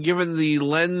different when given the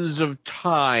lens of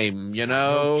time,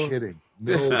 No kidding.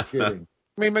 No kidding.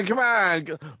 I mean, come on.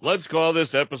 Let's call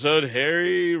this episode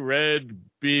Harry Red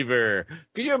Beaver.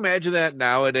 Can you imagine that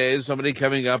nowadays? Somebody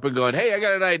coming up and going, hey, I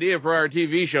got an idea for our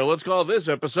TV show. Let's call this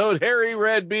episode Harry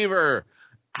Red Beaver.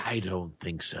 I don't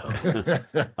think so.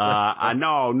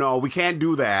 No, we can't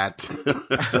do that.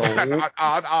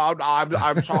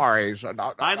 I'm sorry.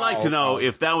 I'd like to know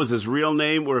if that was his real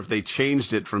name or if they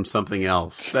changed it from something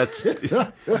else. That's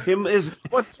him.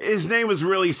 His name was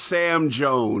really Sam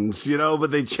Jones,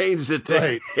 but they changed it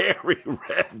to Harry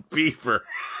Red Beaver.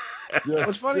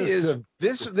 What's funny is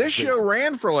this show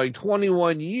ran for like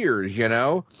 21 years,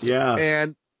 Yeah.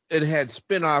 And it had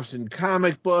spin-offs in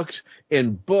comic books,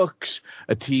 in books,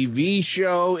 a TV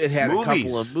show. It had a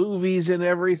couple of movies and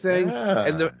everything. Yeah.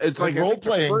 And it's like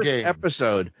the first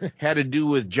episode had to do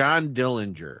with John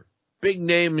Dillinger. Big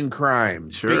name in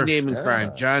crime. Sure. Big name in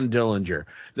crime, John Dillinger.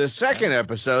 The second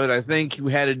episode, I think,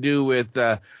 had to do with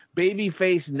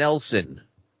Babyface Nelson.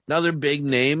 Another big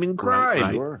name in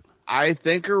crime. Right. I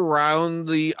think around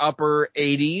the upper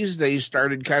 80s, they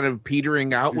started kind of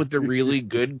petering out with the really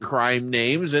good crime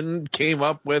names and came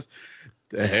up with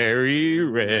the Harry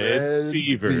Red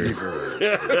Beaver.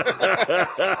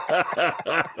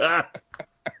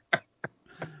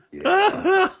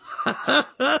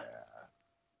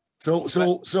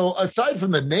 So aside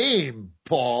from the name,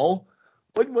 Paul,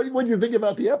 what do you think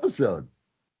about the episode?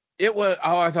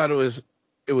 I thought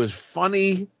it was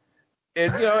funny.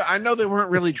 And, I know they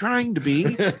weren't really trying to be.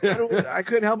 I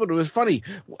couldn't help it. It was funny.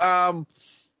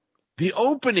 The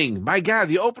opening, my God,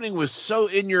 the opening was so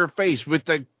in your face with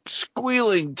the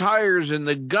squealing tires and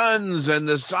the guns and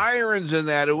the sirens and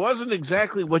that. It wasn't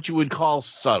exactly what you would call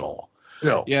subtle.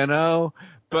 No.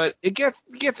 But it gets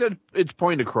its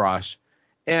point across.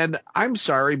 And I'm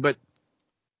sorry, but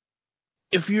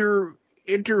if you're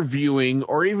interviewing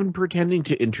or even pretending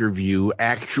to interview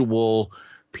actual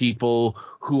people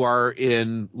who are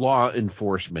in law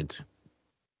enforcement,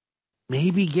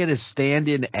 maybe get a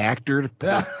stand-in actor to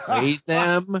play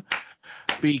them,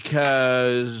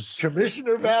 because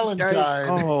Commissioner Valentine.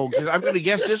 I'm going to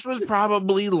guess this was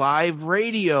probably live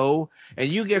radio,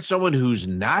 and you get someone who's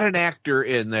not an actor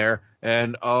in there,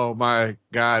 and oh my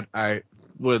God, I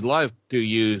would love to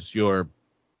use your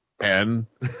pen.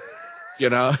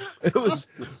 It was,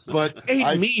 but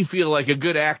made me feel like a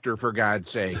good actor, for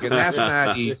God's sake, and that's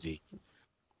not easy.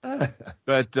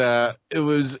 But it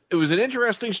was an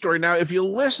interesting story. Now, if you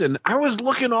listen, I was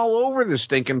looking all over the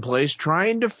stinking place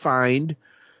trying to find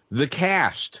the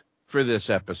cast for this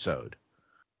episode,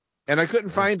 and I couldn't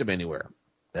find them anywhere.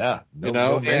 Yeah,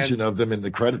 no mention of them in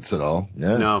the credits at all.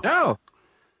 Yeah, no.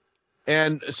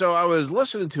 And so I was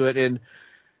listening to it, and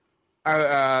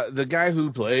the guy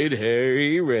who played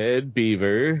Harry Red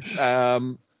Beaver,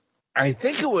 I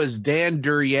think it was Dan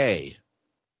Duryea.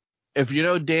 If you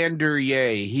know Dan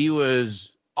Duryea, he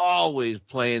was always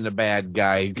playing the bad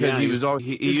guy because he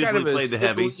usually kind of played the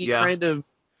heavy, kind of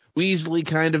Weasley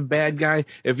kind of bad guy.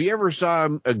 If you ever saw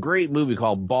a great movie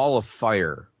called Ball of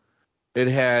Fire, it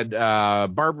had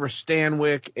Barbara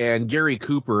Stanwyck and Gary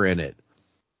Cooper in it.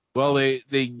 Well,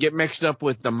 they get mixed up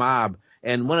with the mob,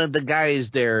 and one of the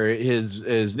guys there,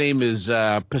 his name is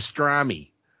Pastrami,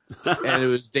 and it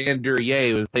was Dan Duryea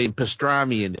who was playing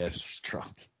Pastrami in this.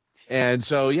 And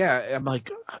so, I'm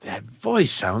like, that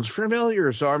voice sounds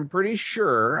familiar. So I'm pretty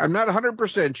sure, I'm not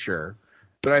 100% sure,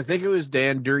 but I think it was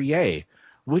Dan Duryea,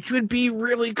 which would be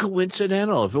really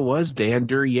coincidental if it was Dan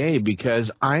Duryea,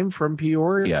 because I'm from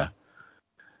Peoria.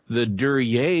 the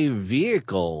Duryea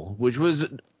vehicle, which was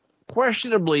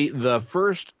questionably the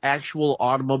first actual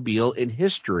automobile in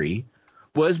history,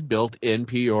 was built in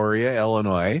Peoria,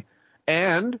 Illinois,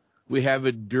 and we have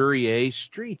a Duryea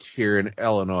Street here in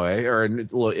Illinois, or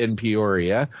in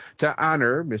Peoria, to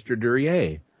honor Mr.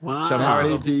 Duryea. Wow. Somehow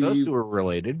those two are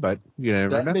related, but you never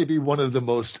know. That may be one of the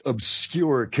most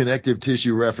obscure connective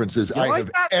tissue references I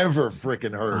have ever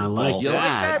freaking heard. I like Paul.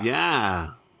 that. Yeah.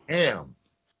 Damn.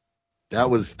 That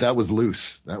was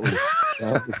loose. That was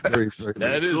very, very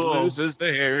That is cool. loose as the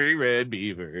hairy red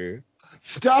beaver.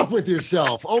 Stop with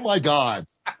yourself. Oh my God.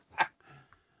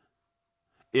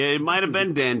 Yeah, it might have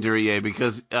been Dan Duryea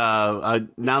because now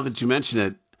that you mention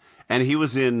it, and he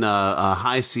was in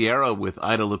High Sierra with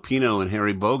Ida Lupino and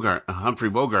Humphrey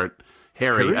Bogart.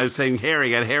 Harry? I was saying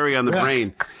Harry, got Harry on the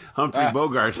brain. Humphrey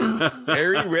Bogart.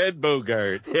 Harry Red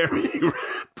Bogart. Harry Red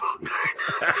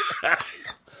Bogart.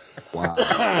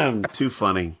 Wow. Too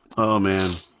funny. Oh,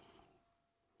 man.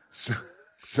 So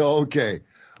okay.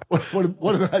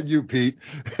 What about you, Pete?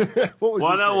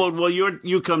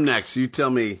 You come next. You tell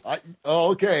me.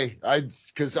 Okay.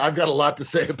 Because I've got a lot to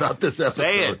say about this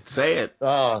episode. Say it.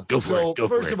 Go for it.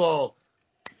 First of all,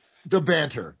 the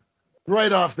banter.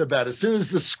 Right off the bat, as soon as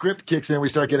the script kicks in, we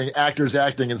start getting actors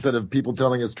acting instead of people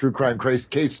telling us true crime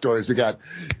case stories. We got,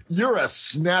 you're a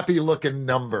snappy-looking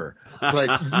number. It's like,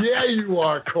 yeah, you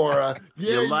are, Cora.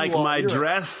 Yeah, you like my You're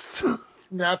dress?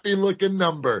 Snappy-looking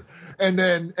number. And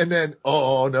then,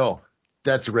 oh, no,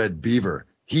 that's Red Beaver.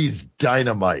 He's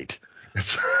dynamite.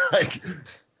 It's like,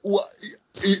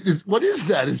 what is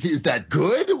that? Is that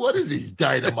good? What is he?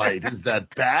 Dynamite? Is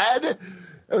that bad?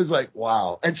 I was like,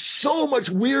 wow. And so much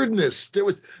weirdness. There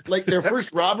was, like, their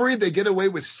first robbery, they get away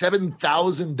with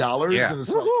 $7,000. Yeah. And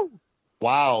it's like,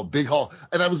 wow, big haul.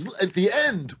 And I was, at the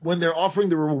end, when they're offering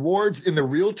the rewards in the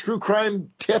real true crime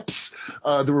tips,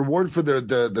 the reward for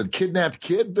the kidnapped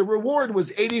kid, the reward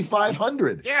was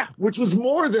 $8,500. Yeah. Which was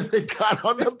more than they got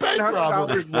on the bank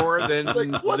robbery. More than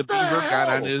Like, what the Beaver hell? got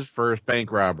on his first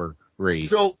bank robbery.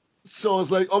 So I was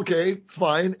like, okay,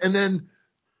 fine. And then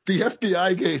the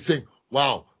FBI guy saying,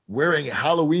 wow, wearing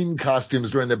Halloween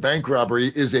costumes during the bank robbery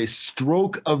is a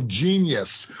stroke of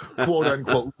genius, quote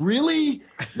unquote. Really?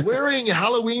 Wearing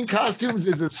Halloween costumes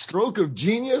is a stroke of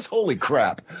genius? Holy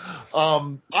crap.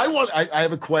 I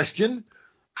have a question.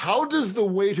 How does the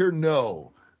waiter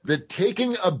know that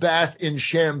taking a bath in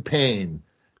champagne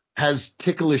has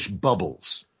ticklish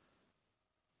bubbles?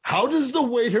 How does the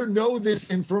waiter know this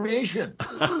information?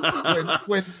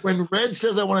 when Red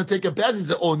says, I want to take a bath, he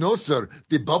says, oh, no, sir,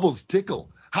 the bubbles tickle.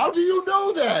 How do you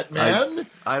know that, man?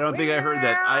 I don't think I heard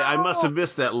that. I must have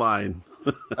missed that line.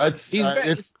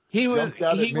 He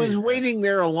was waiting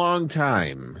there a long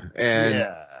time. And,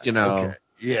 Okay.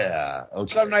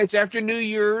 Some nights after New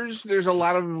Year's, there's a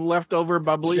lot of leftover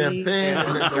bubbly champagne,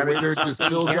 and then the waiter just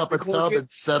fills up a tub and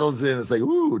settles in. It's like,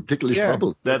 ooh, ticklish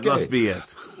bubbles. That must be it.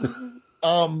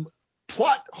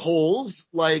 Plot holes,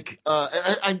 like,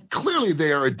 and clearly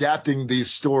they are adapting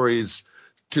these stories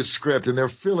to script, and they're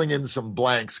filling in some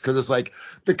blanks, because it's like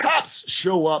the cops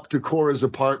show up to Cora's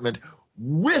apartment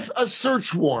with a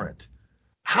search warrant.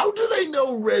 How do they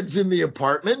know Red's in the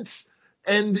apartment?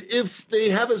 And if they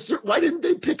have why didn't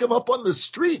they pick him up on the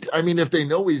street? I mean, if they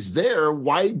know he's there,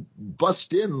 why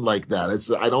bust in like that?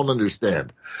 I don't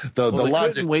understand. The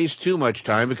logic. Couldn't waste too much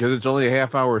time because it's only a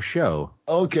half-hour show.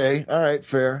 Okay, all right,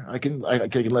 fair. I can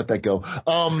let that go.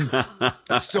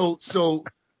 So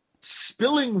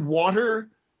spilling water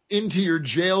into your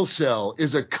jail cell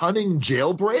is a cunning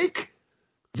jailbreak?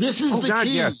 This is the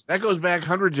key. Yes. That goes back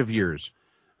hundreds of years.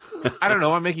 I don't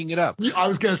know. I'm making it up. I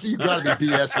was going to say, you got to be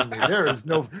BSing me. There is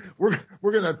no, we're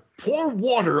going to pour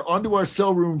water onto our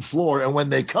cell room floor, and when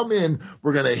they come in,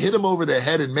 we're going to hit them over the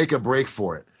head and make a break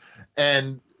for it.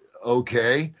 And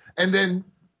okay. And then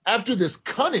after this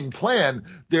cunning plan,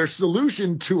 their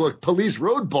solution to a police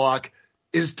roadblock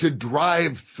is to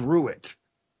drive through it.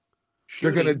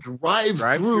 They're going to drive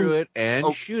through it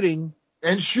and shooting.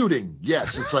 And shooting.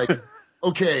 Yes. It's like,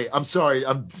 okay, I'm sorry.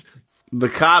 The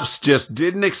cops just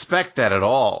didn't expect that at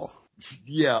all.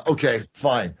 Yeah, okay,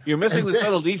 fine. You're missing the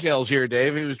subtle details here,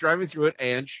 Dave. He was driving through it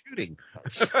and shooting.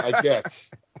 I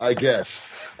guess.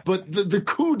 But the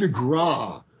coup de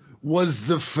grace was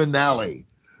the finale,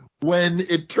 when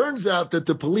it turns out that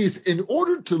the police, in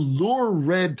order to lure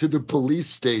Red to the police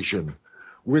station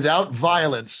without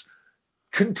violence,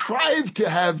 contrived to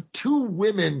have two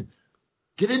women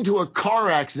get into a car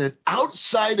accident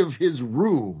outside of his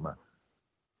room,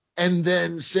 and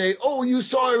then say, oh, you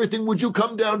saw everything. Would you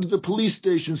come down to the police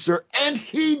station, sir? And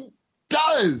he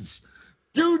does.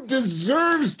 Dude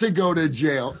deserves to go to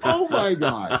jail. Oh my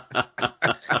God.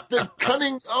 The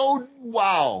cunning. Oh,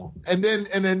 wow. And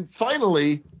then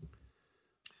finally,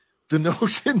 the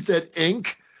notion that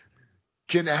ink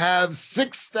can have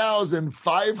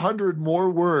 6,500 more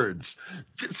words.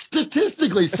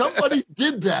 Statistically, somebody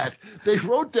did that. They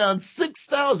wrote down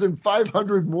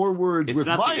 6,500 more words It's with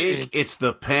not my the ink. It's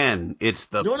the pen. It's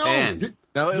the pen.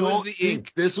 No, it was the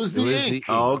ink. This was the ink.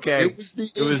 Oh, okay. It was the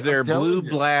ink. It was their I'm telling blue, you.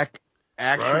 black,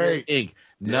 actual Right. ink.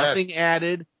 Nothing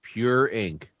added, pure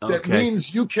ink. That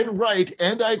means you can write,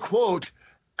 and I quote,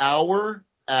 hour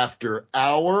after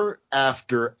hour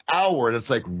after hour. And it's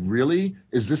like, really?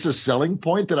 Is this a selling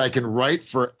point that I can write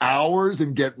for hours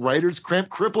and get writer's cramp,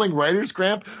 crippling writer's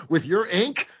cramp with your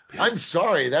ink? I'm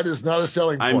sorry, that is not a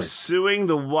selling point. I'm suing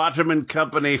the Waterman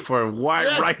Company for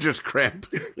writer's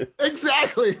cramp.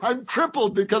 Exactly. I'm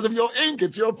crippled because of your ink.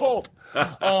 It's your fault.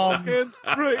 Can't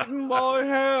straighten my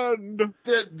hand.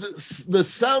 The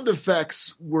sound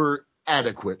effects were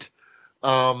adequate.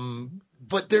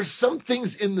 But there's some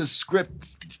things in the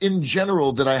script in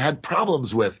general that I had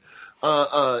problems with.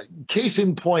 Case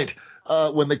in point,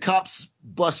 when the cops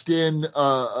bust in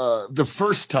the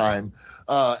first time,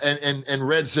 and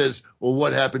Red says, well,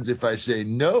 what happens if I say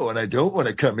no and I don't want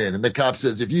to come in? And the cop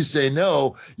says, if you say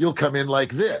no, you'll come in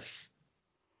like this.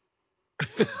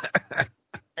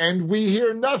 And we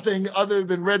hear nothing other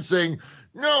than Red saying,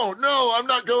 no, I'm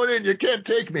not going in. You can't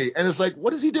take me. And it's like,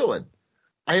 what is he doing?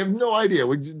 I have no idea.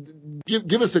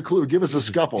 Give us a clue. Give us a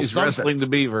scuffle. He's something. wrestling the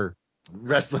beaver.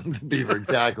 Wrestling the beaver,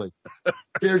 exactly.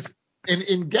 There's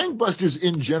in gangbusters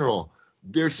in general,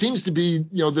 there seems to be,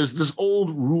 there's this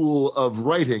old rule of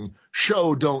writing,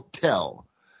 show, don't tell.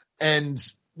 And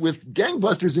with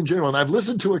gangbusters in general, and I've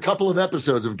listened to a couple of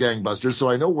episodes of gangbusters, so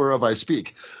I know whereof I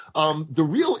speak. The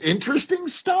real interesting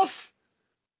stuff,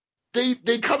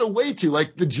 they cut away to,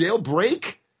 like the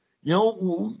jailbreak.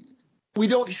 We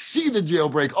don't see the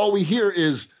jailbreak. All we hear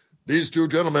is, these two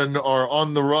gentlemen are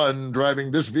on the run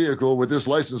driving this vehicle with this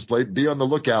license plate. Be on the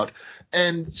lookout.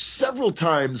 And several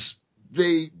times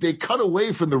they cut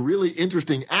away from the really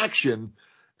interesting action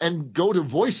and go to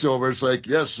voiceovers like,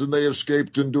 yes, and they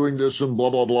escaped and doing this and blah,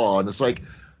 blah, blah. And it's like,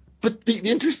 but the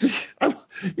interesting,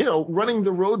 running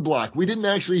the roadblock. We didn't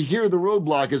actually hear the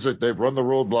roadblock. Is that they've run the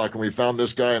roadblock and we found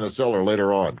this guy in a cellar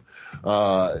later on.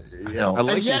 I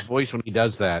like his voice when he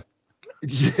does that.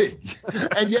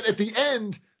 And yet at the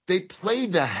end, they play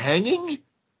the hanging,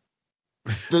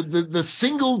 the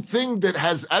single thing that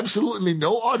has absolutely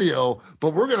no audio,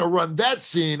 but we're going to run that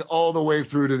scene all the way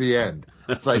through to the end.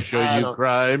 It's like, show you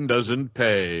crime doesn't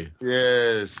pay.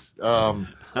 Yes. And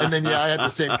then, I had the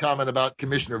same comment about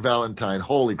Commissioner Valentine.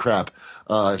 Holy crap.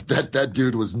 That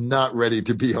dude was not ready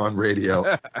to be on radio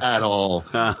at all.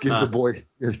 Give the boy,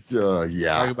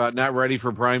 Talk about not ready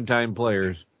for primetime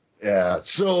players. Yeah,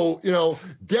 so,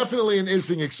 definitely an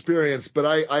interesting experience, but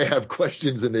I have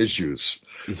questions and issues.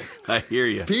 I hear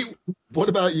you. Pete, what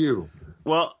about you?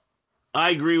 Well,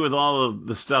 I agree with all of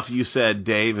the stuff you said,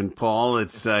 Dave and Paul.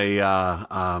 It's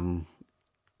to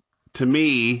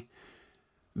me,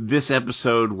 this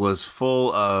episode was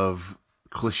full of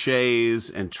cliches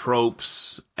and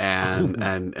tropes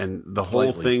and the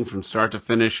whole thing from start to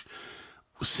finish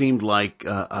seemed like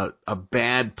a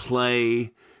bad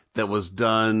play that was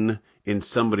done in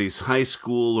somebody's high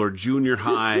school or junior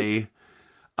high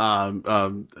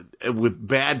with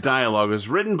bad dialogue. It was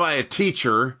written by a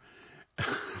teacher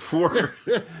for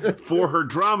her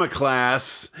drama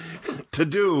class to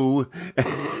do.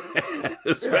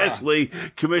 Especially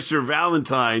Commissioner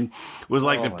Valentine was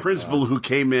like the principal who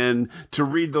came in to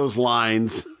read those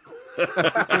lines.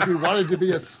 Because he wanted to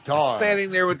be a star.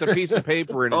 Standing there with the piece of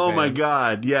paper in his hand. My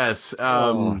God, yes.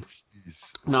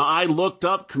 Now, I looked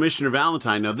up Commissioner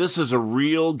Valentine. Now, this is a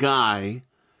real guy.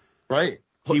 Right.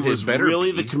 He was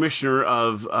really the commissioner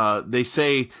of, they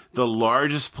say, the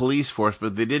largest police force,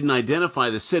 but they didn't identify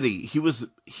the city. He was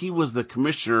the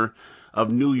commissioner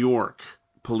of New York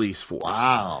police force.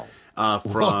 Wow. I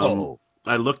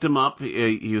looked him up.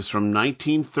 He was from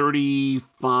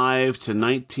 1935 to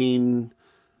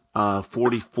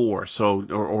 1944, so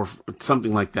or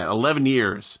something like that. 11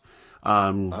 years.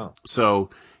 So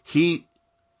he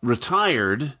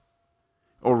retired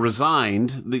or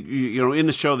resigned. In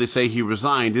the show they say he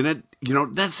resigned, and it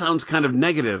that sounds kind of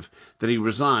negative that he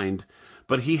resigned,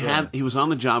 but he was on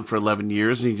the job for 11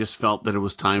 years and he just felt that it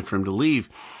was time for him to leave.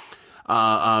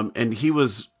 And he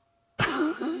was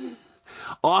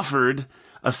offered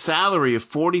a salary of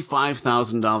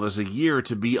 $45,000 a year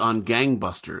to be on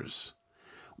Gangbusters,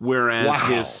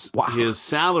 whereas his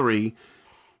salary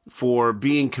for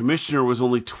being commissioner was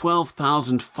only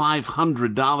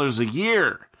 $12,500 a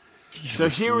year. So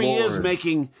here he is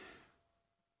making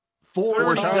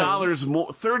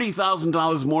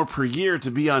 $30,000 more per year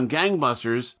to be on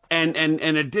Gangbusters, and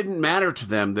it didn't matter to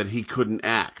them that he couldn't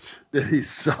act. That he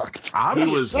sucked. He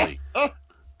was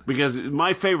because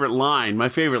my second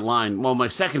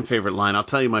favorite line, I'll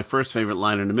tell you my first favorite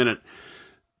line in a minute.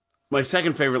 My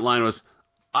second favorite line was,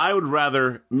 I would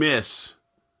rather miss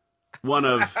one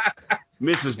of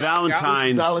Mrs.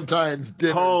 Valentine's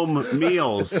home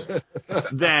meals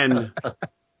than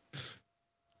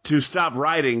to stop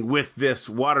writing with this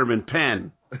Waterman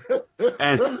pen.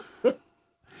 And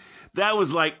that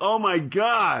was like, oh my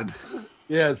God.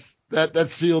 Yes, that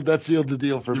sealed the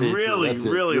deal for me.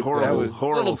 Really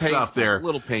horrible stuff there. A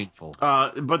little painful.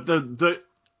 But the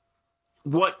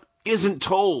what isn't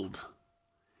told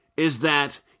is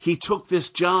that he took this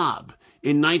job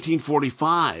in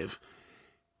 1945,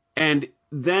 and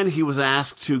then he was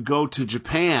asked to go to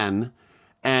Japan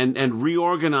and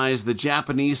reorganize the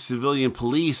Japanese civilian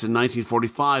police in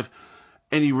 1945,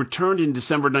 and he returned in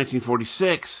December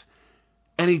 1946,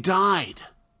 and he died.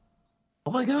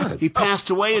 Oh, my God. He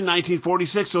passed away in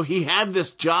 1946, so he had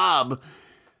this job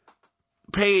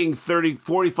paying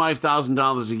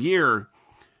 $45,000 a year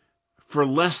for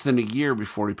less than a year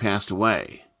before he passed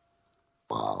away.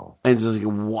 Wow. And it's like,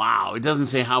 wow. It doesn't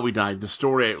say how he died. The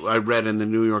story I read in the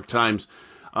New York Times.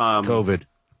 COVID.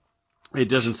 It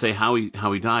doesn't say how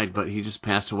he died, but he just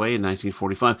passed away in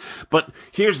 1945. But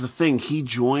here's the thing. He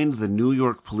joined the New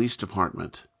York Police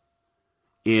Department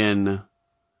in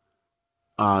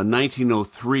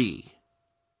 1903.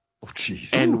 Oh,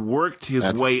 jeez. And worked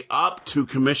his way up to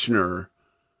commissioner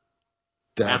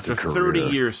after 30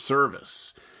 years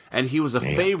service. And he was a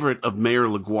favorite of Mayor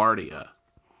LaGuardia,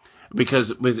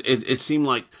 because it seemed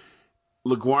like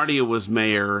LaGuardia was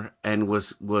mayor and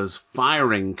was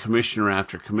firing commissioner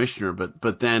after commissioner,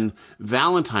 but then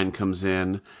Valentine comes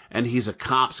in and he's a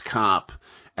cop's cop,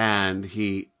 and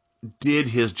he did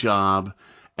his job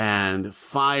and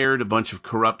fired a bunch of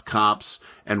corrupt cops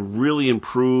and really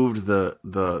improved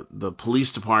the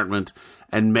police department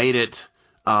and made it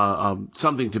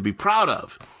something to be proud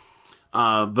of.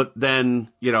 But then,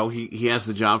 he has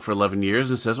the job for 11 years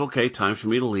and says, okay, time for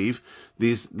me to leave.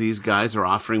 These guys are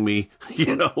offering me,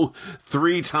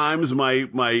 3 times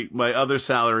my other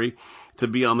salary to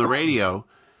be on the radio.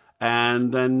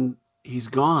 And then he's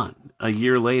gone a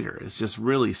year later. It's just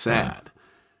really sad.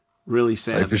 Really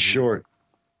sad. Life is short.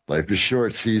 Life is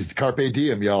short. Seize carpe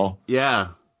diem, y'all. Yeah.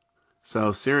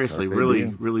 So seriously,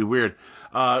 really weird.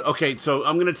 Okay, so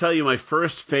I'm going to tell you my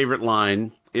first favorite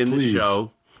line in the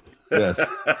show. Yes.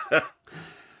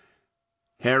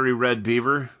 Harry Red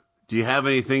Beaver, do you have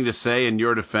anything to say in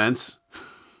your defense?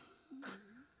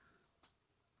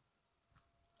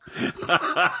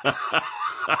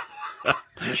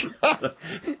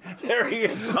 There he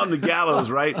is on the gallows,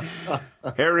 right?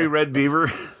 Harry Red Beaver,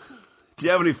 do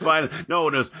you have any final? No,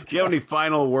 it is. Do you have any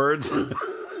final words?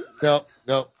 No.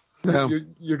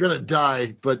 You're gonna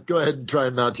die, but go ahead and try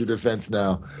and mount your defense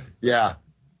now. Yeah.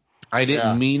 I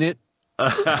didn't mean it.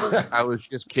 I was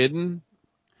just kidding.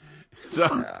 So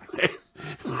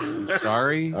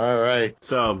sorry. All right.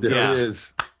 So there it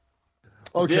is.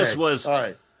 Okay. This was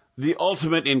the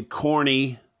ultimate in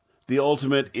corny, the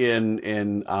ultimate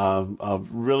in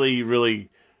really, really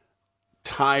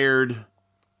tired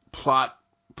plot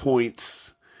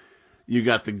points. You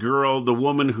got the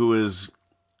woman who is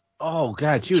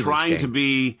trying to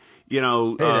be,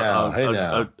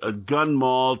 a gun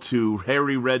moll to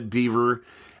Harry Red Beaver,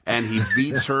 and he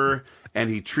beats her and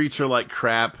he treats her like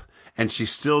crap, and she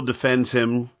still defends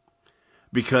him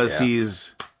because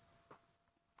he's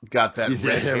got that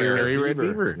red hair. Harry Red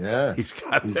Beaver. Yeah. He's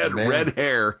got that red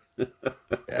hair.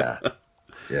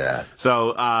 Yeah.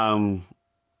 So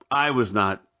I was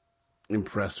not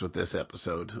impressed with this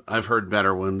episode. I've heard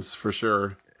better ones for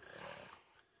sure.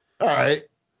 All right.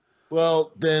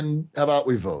 Well, then how about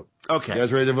we vote? Okay. You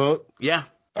guys ready to vote? Yeah.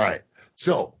 All right.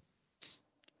 So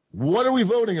what are we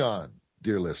voting on,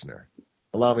 dear listener?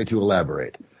 Allow me to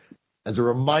elaborate. As a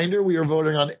reminder, we are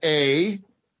voting on A,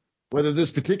 whether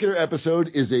this particular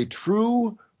episode is a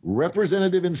true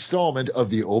representative installment of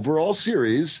the overall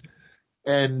series,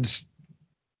 and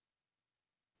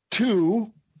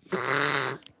 2,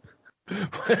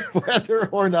 whether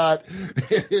or not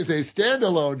it is a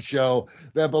standalone show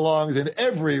that belongs in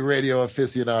every radio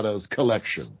aficionado's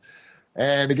collection.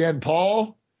 And again,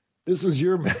 Paul, this was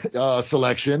your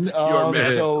selection.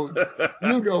 So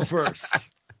you go first.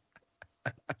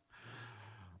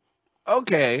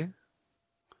 Okay.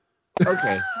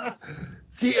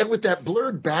 See, and with that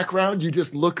blurred background, you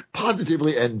just look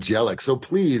positively angelic. So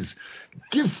please,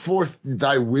 give forth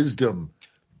thy wisdom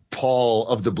Paul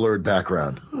of the blurred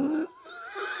background.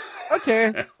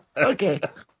 Okay. Okay.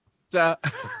 So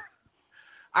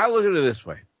I look at it this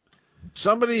way.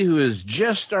 Somebody who is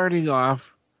just starting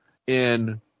off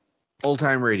in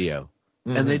old-time radio,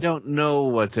 and they don't know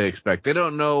what to expect. They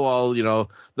don't know all,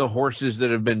 the horses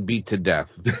that have been beat to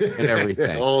death and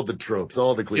everything. All the tropes,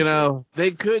 all the cliches.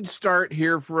 They could start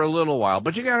here for a little while,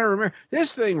 but you got to remember,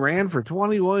 this thing ran for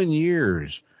 21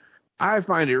 years. I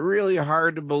find it really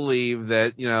hard to believe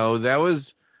that, that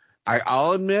was,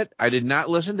 I'll admit, I did not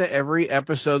listen to every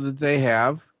episode that they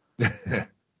have.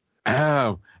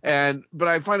 But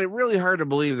I find it really hard to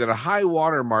believe that a high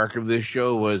water mark of this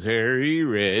show was Harry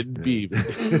Red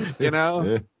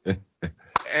Beaver,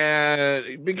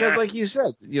 And because, like you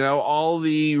said, all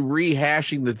the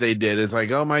rehashing that they did, it's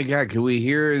like, oh my God, can we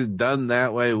hear it done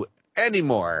that way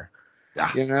anymore?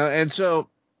 And so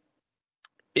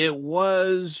it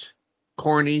was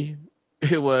corny.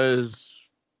 It was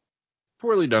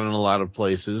poorly done in a lot of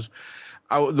places.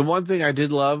 The one thing I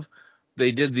did love,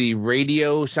 they did the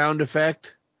radio sound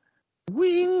effect.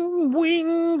 Wing,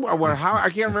 wing. I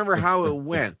can't remember how it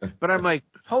went, but I'm like,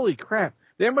 holy crap.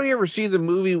 Did anybody ever see the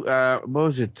movie, what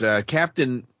was it,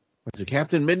 Captain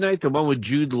Midnight, the one with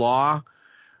Jude Law,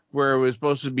 where it was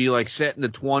supposed to be like set in the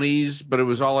 20s, but it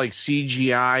was all like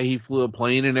CGI. He flew a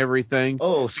plane and everything.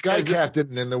 Oh, Sky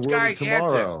Captain in the World of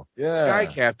Tomorrow. Yeah. Sky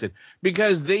Captain.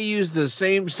 Because they used the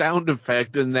same sound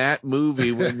effect in that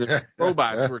movie when the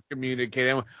robots were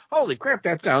communicating. I went, holy crap,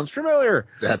 that sounds familiar.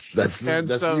 That's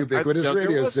the ubiquitous radio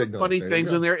there was signal. Some funny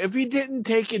things in there. If you didn't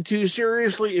take it too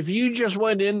seriously, if you just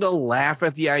went in to laugh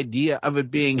at the idea of it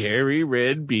being Harry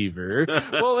Red Beaver,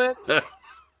 well, then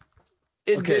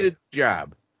it did its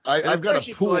job. I've got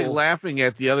a pool. Like laughing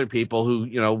at the other people who,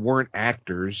 weren't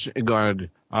actors and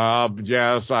going,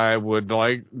 yes, I would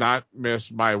like not miss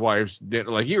my wife's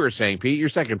dinner. Like you were saying, Pete, your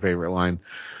second favorite line.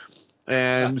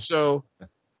 And so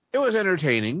it was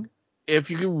entertaining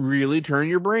if you can really turn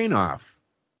your brain off.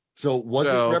 So was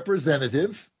it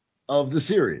representative of the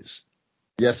series?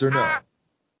 Yes or no?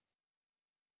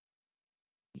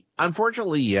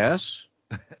 Unfortunately, yes.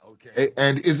 Okay.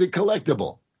 And is it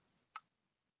collectible?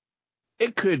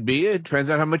 It could be. It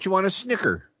depends on how much you want to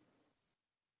snicker.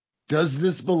 Does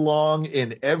this belong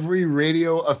in every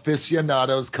radio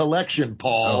aficionado's collection,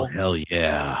 Paul? Oh, hell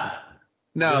yeah.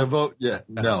 No. Vote? Yeah.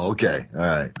 No. Okay. All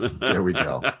right. There we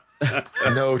go.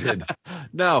 Noted.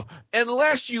 No.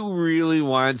 Unless you really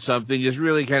want something just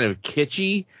really kind of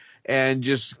kitschy and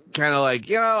just kind of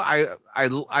like,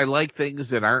 I like things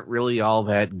that aren't really all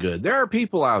that good. There are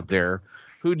people out there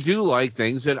who do like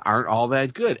things that aren't all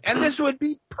that good. And this would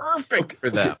be perfect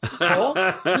for them. Paul,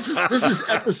 this is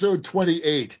episode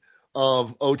 28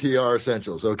 of OTR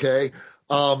Essentials, okay?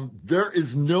 There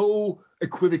is no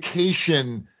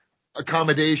equivocation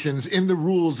accommodations in the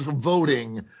rules of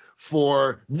voting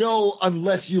for no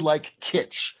unless you like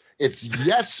kitsch. It's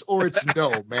yes or it's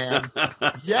no, man.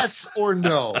 Yes or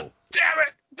no. Damn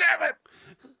it.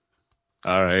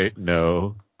 All right,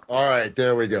 no. All right,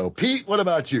 there we go. Pete, what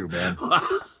about you, man?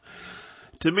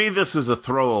 To me, this is a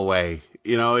throwaway.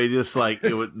 It just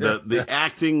the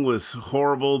acting was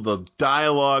horrible. The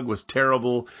dialogue was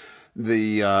terrible.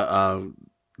 The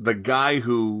guy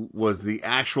who was the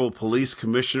actual police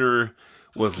commissioner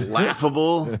was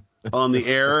laughable on the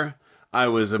air. I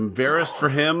was embarrassed for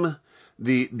him.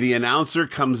 The announcer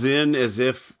comes in as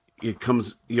if it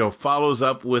comes, follows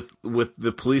up with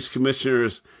the police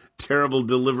commissioner's terrible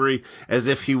delivery as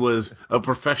if he was a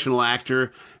professional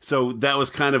actor. So that was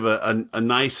kind of a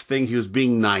nice thing. He was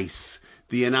being nice.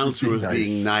 The announcer was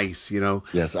being nice,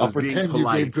 Yes, I'll pretend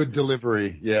you gave good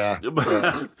delivery. Yeah.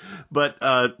 But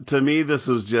to me, this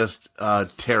was just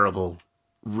terrible.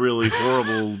 Really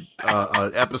horrible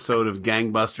episode of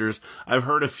Gangbusters. I've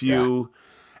heard a few,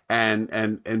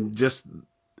 and just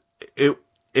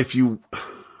if you.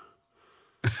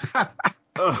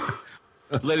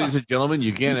 Ladies and gentlemen,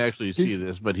 you can't actually see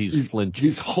this, but he's flinching.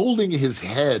 He's holding his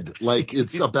head like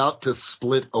it's about to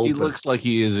split open. He looks like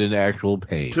he is in actual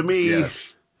pain. To me,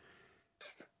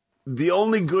 the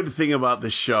only good thing about the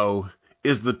show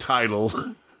is the title.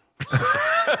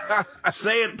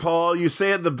 Say it, Paul. You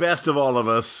say it the best of all of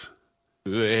us.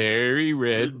 The Harry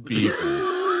Red Beaver.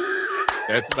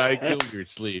 That's my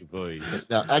Gildersleeve voice.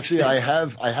 Now, actually,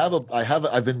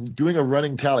 I've been doing a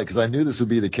running tally because I knew this would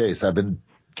be the case. I've been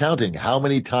counting how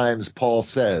many times Paul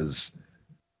says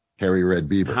Harry Red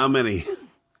Beaver. How many?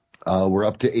 We're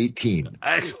up to 18.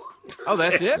 Excellent. Oh,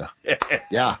 that's it?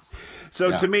 Yeah.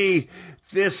 So to me,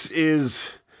 this is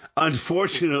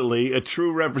unfortunately a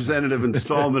true representative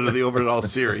installment of the Over It All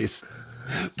series.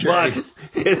 but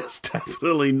it is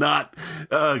definitely not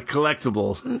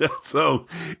collectible. So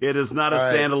it is not a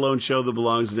standalone show that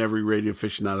belongs in every Radio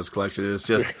Aficionados collection. It is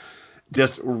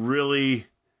just really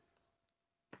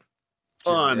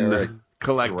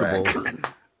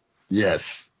uncollectible.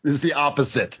 Yes, this is the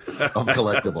opposite of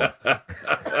collectible.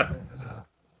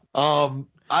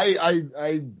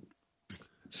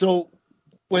 So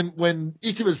when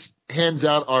each of us hands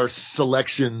out our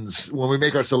selections, when we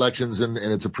make our selections and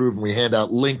it's approved, and we hand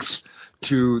out links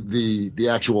to the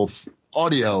actual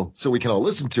audio so we can all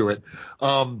listen to it,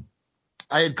 I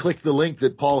had clicked the link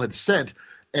that Paul had sent,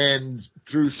 and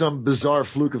through some bizarre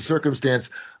fluke of circumstance,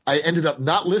 I ended up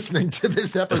not listening to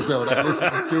this episode. I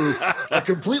listened to a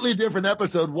completely different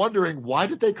episode, wondering, why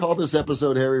did they call this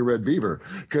episode Harry Red Beaver?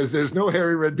 Because there's no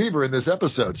Harry Red Beaver in this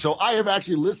episode. So I have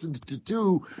actually listened to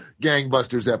 2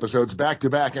 Gangbusters episodes back to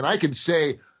back, and I can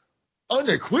say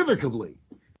unequivocally,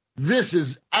 this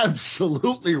is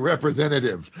absolutely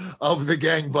representative of the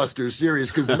Gangbusters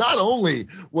series, because not only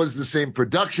was the same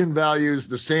production values,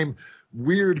 the same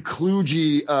weird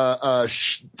kludgy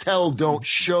tell, don't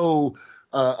show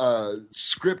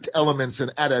script elements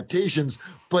and adaptations,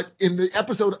 but in the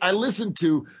episode I listened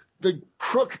to, the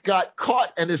crook got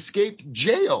caught and escaped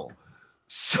jail.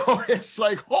 So it's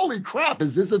like, holy crap,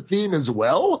 is this a theme as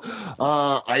well?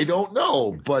 I don't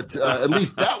know, but at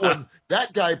least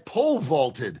that guy pole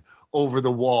vaulted over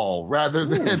the wall rather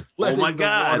than letting the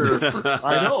water.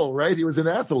 I know, right? He was an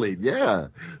athlete, yeah.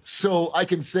 So I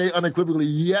can say unequivocally,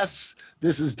 yes,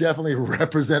 this is definitely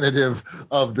representative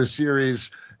of the series.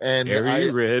 And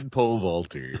Harry Red pole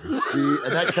vaulter. See,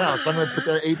 and that counts. I'm going to put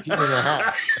that 18 and a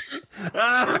half.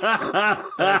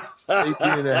 That's 18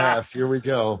 and a half. Here we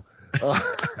go.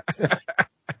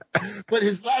 But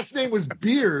his last name was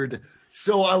Beard,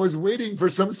 so I was waiting for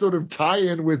some sort of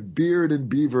tie-in with Beard and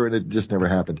Beaver, and it just never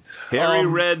happened. Harry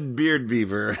Red Beard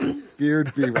Beaver.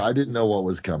 Beard Beaver. I didn't know what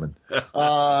was coming.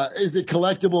 Is it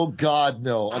collectible? God,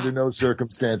 no. Under no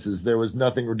circumstances. There was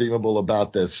nothing redeemable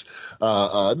about this.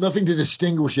 Nothing to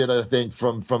distinguish it, I think,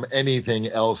 from anything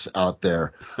else out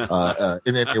there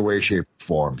in any way, shape, or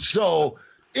form. So,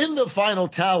 in the final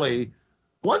tally,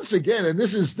 once again, and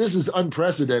this is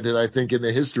unprecedented, I think, in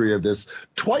the history of this,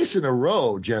 twice in a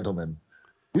row, gentlemen,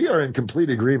 we are in complete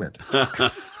agreement.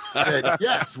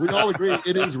 Yes, we all agree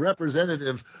it is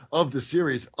representative of the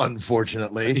series,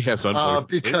 unfortunately. Yes,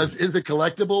 unfortunately. Because is it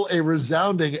collectible? A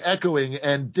resounding, echoing,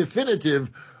 and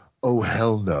definitive, oh,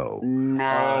 hell no.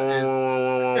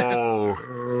 No.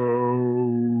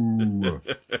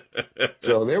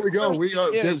 So there we go. We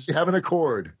have an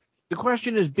accord. The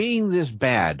question is, being this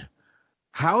bad,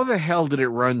 how the hell did it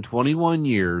run 21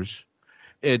 years?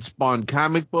 It spawned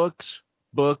comic books,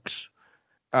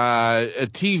 a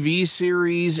TV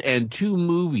series, and 2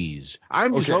 movies.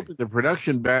 I'm just hoping the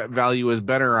production value is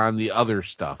better on the other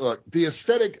stuff. Look, the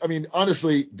aesthetic, I mean,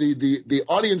 honestly, the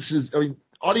audiences,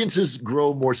 audiences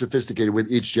grow more sophisticated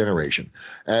with each generation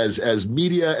as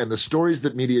media and the stories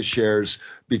that media shares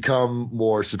become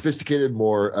more sophisticated,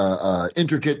 more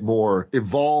intricate, more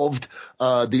evolved.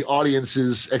 The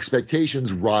audience's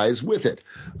expectations rise with it,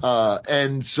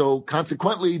 and so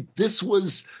consequently, this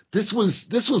was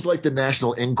like the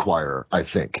National Enquirer. I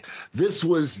think this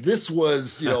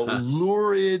was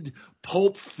lurid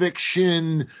pulp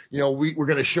fiction. We're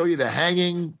going to show you the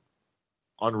hanging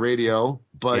on radio,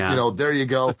 but there you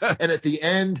go. And at the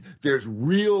end, there's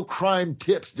real crime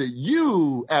tips that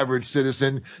you, average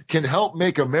citizen, can help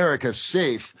make America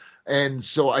safe. And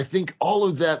so I think all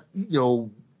of that,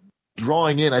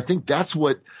 drawing in, I think that's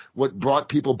what brought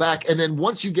people back. And then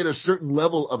once you get a certain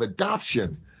level of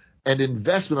adoption and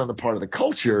investment on the part of the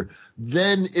culture,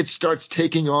 then it starts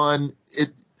taking on it.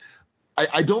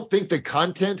 I don't think the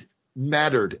content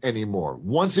mattered anymore.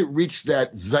 Once it reached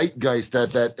that zeitgeist,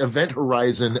 that event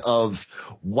horizon of,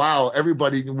 wow,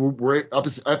 everybody, we're at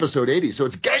episode 80, so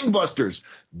it's Gangbusters.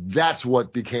 That's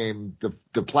what became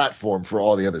the platform for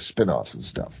all the other spinoffs and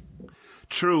stuff.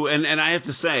 True, and I have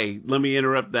to say, let me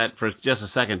interrupt that for just a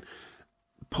second.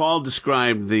 Paul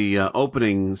described the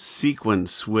opening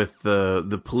sequence with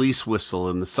the police whistle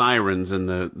and the sirens and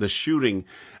the shooting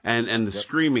and the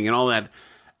screaming and all that.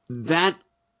 That,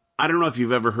 I don't know if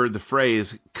you've ever heard the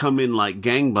phrase "come in like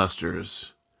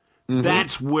gangbusters." Mm-hmm.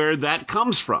 That's where that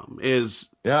comes from.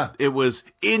 It was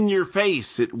in your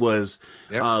face. It was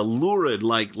lurid,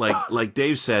 like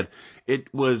Dave said.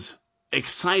 It was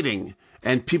exciting,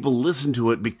 and people listened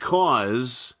to it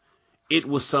because it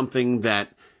was something that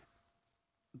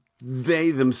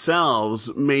they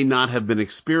themselves may not have been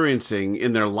experiencing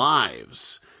in their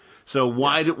lives. So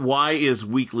why is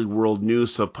Weekly World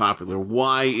News so popular?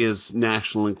 Why is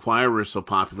National Enquirer so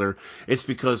popular? It's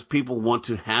because people want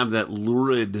to have that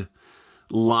lurid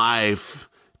life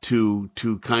to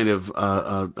kind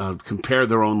of compare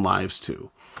their own lives to.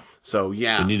 So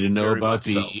yeah, you need to know about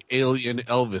the so. alien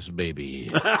Elvis baby.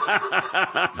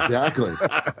 Exactly.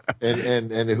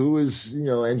 And who is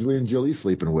Angelina Jolie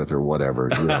sleeping with or whatever,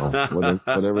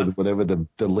 whatever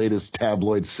the latest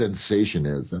tabloid sensation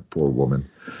is. That poor woman.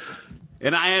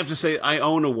 And I have to say, I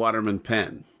own a Waterman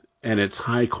pen, and it's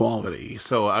high quality.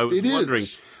 So I was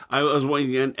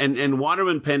wondering, and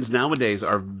Waterman pens nowadays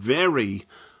are very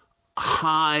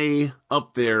high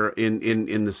up there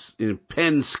in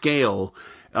pen scale.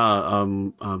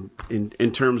 In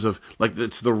terms of, like,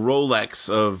 it's the Rolex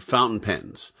of fountain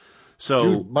pens. So,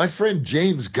 dude, my friend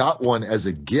James got one as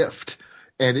a gift,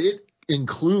 and it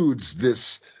includes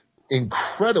this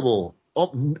incredible,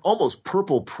 almost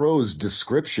purple prose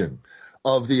description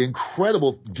of the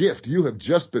incredible gift you have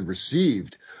just been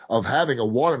received of having a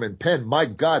Waterman pen. My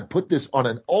God, put this on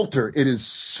an altar. It is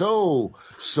so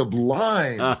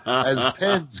sublime as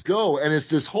pens go. And it's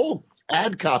this whole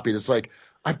ad copy that's like,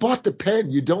 I bought the pen.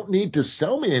 You don't need to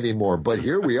sell me anymore, but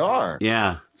here we are.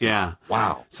 Yeah.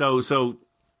 Wow. So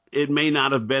it may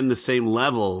not have been the same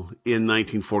level in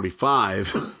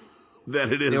 1945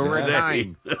 that it is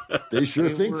today. They sure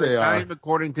think they are. Time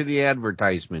according to the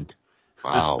advertisement.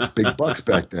 Wow, big bucks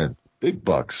back then. Big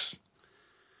bucks.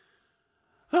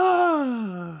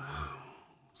 So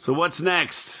what's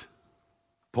next,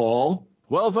 Paul?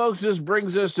 Well, folks, this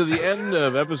brings us to the end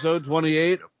of episode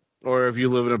 28. Or if you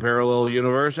live in a parallel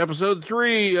universe, episode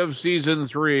 3 of season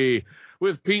 3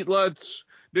 with Pete Lutz,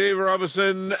 Dave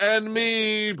Robinson, and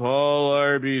me, Paul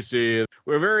RBC.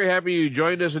 We're very happy you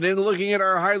joined us, and in looking at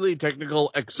our highly technical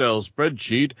Excel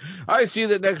spreadsheet, I see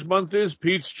that next month is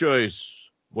Pete's Choice.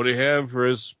 What do you have for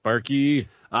us, Sparky?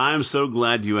 I'm so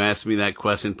glad you asked me that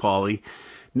question, Paulie.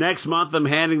 Next month, I'm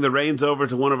handing the reins over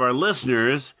to one of our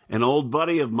listeners, an old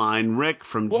buddy of mine, Rick,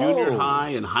 from junior high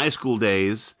and high school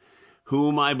days,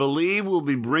 whom I believe will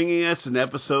be bringing us an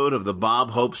episode of the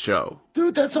Bob Hope Show.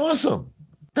 Dude, that's awesome.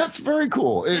 That's very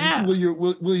cool. Yeah.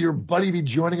 Will your buddy be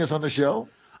joining us on the show?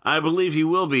 I believe he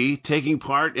will be, taking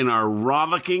part in our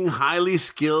rollicking, highly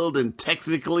skilled, and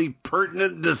technically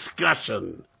pertinent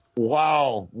discussion.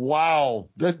 Wow.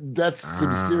 That's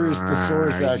some serious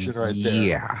thesaurus action right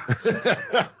there.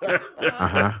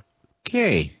 Yeah.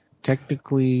 Okay.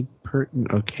 Technically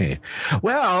pertinent. Okay.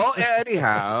 Well,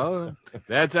 anyhow,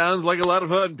 that sounds like a lot of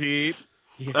fun, Pete.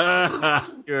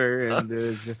 Sure.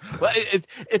 And, well,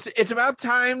 it's about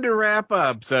time to wrap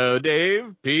up. So,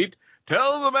 Dave, Pete,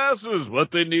 tell the masses what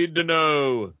they need to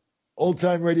know. Old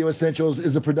Time Radio Essentials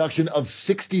is a production of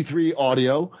 63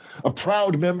 Audio, a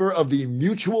proud member of the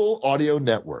Mutual Audio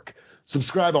Network.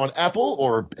 Subscribe on Apple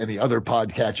or any other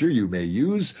podcatcher you may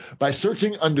use by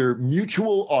searching under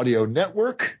Mutual Audio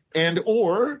Network and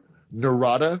or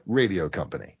Narada Radio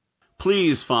Company.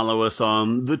 Please follow us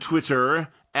on the Twitter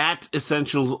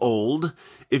 @EssentialsOld.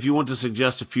 If you want to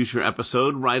suggest a future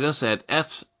episode, write us at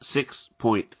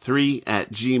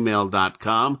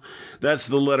f6.3@gmail.com. That's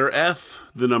the letter F,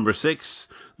 the number 6,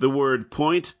 the word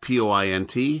point,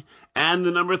 POINT, and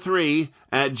the number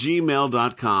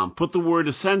 3@gmail.com. Put the word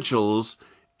essentials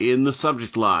in the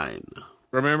subject line.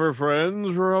 Remember,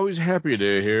 friends, we're always happy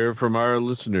to hear from our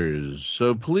listeners,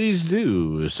 so please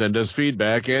do send us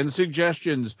feedback and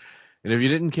suggestions. And if you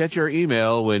didn't catch our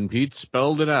email when Pete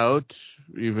spelled it out,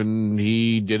 even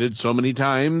he did it so many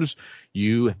times,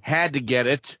 you had to get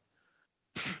it.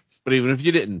 But even if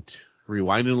you didn't,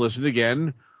 rewind and listen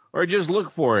again, or just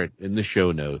look for it in the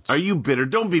show notes. Are you bitter?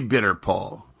 Don't be bitter,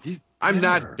 Paul. I'm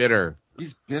not bitter.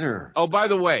 He's bitter. Oh, by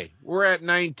the way, we're at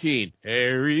 19.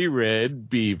 Harry Red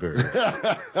Beaver.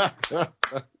 And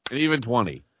even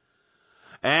 20.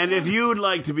 And if you'd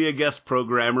like to be a guest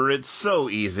programmer, it's so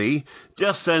easy.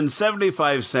 Just send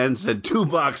 75 cents and 2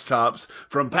 box tops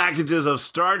from packages of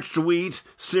starched wheat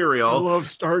cereal. I love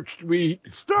starched wheat.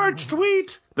 Starched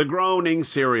wheat. The groaning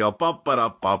cereal. Bump.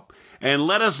 And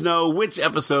let us know which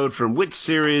episode from which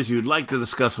series you'd like to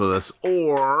discuss with us.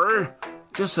 Or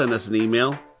just send us an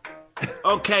email.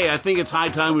 Okay, I think it's high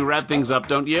time we wrap things up,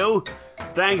 don't you?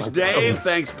 Thanks, Dave.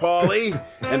 Thanks, Paulie.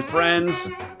 And friends,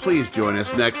 please join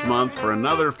us next month for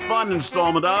another fun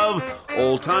installment of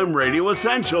Old Time Radio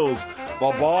Essentials.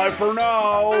 Bye-bye for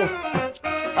now.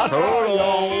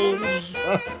 Toodles.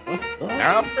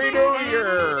 Happy New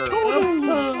Year.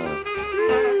 Toodles.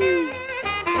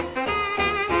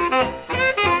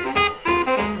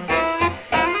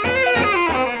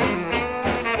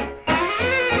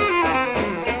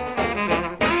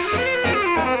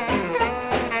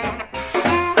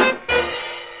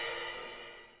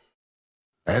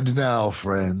 now,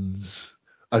 friends.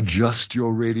 Adjust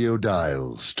your radio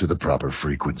dials to the proper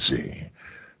frequency.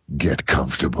 Get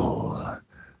comfortable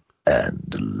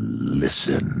and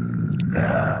listen.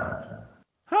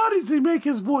 How does he make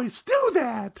his voice do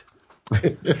that?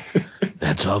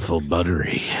 That's awful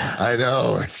buttery. I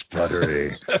know, it's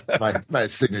buttery. my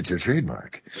signature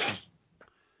trademark.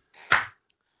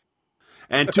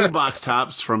 And 2 box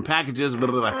tops from packages, blah,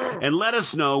 blah, blah. And let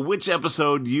us know which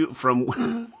episode you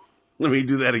from... Let me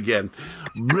do that again.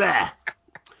 Blah.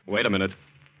 Wait a minute.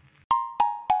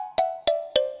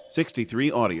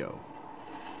 63 Audio.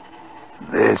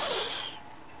 This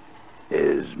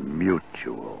is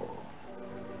Mutual.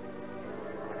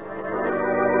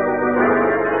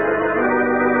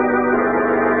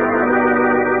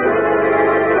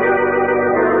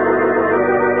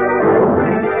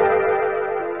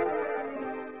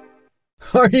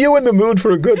 Are you in the mood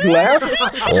for a good laugh?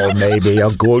 Or maybe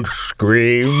a good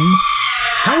scream?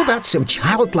 How about some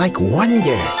childlike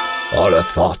wonder? Or a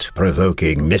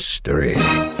thought-provoking mystery?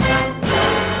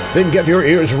 Then get your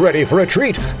ears ready for a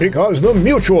treat, because the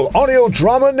Mutual Audio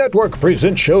Drama Network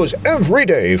presents shows every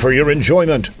day for your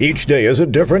enjoyment. Each day is a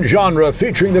different genre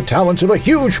featuring the talents of a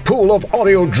huge pool of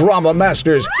audio drama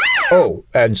masters. Oh,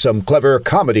 and some clever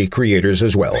comedy creators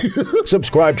as well.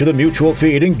 Subscribe to the Mutual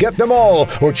feed and get them all,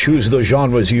 or choose the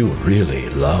genres you really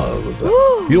love.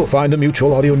 You'll find the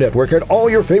Mutual Audio Network at all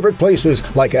your favorite places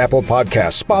like Apple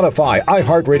Podcasts, Spotify,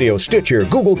 iHeartRadio, Stitcher,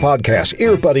 Google Podcasts,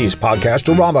 EarBuddies,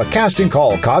 Podcastorama, Casting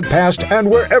Call, Codcast, and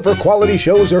wherever quality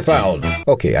shows are found.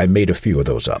 Okay, I made a few of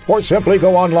those up. Or simply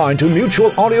go online to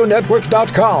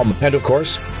MutualAudioNetwork.com. And of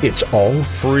course, it's all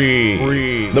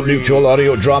free. The Mutual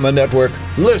Audio Drama Network.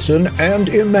 Listen and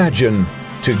imagine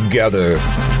together.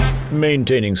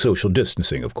 Maintaining social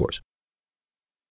distancing, of course.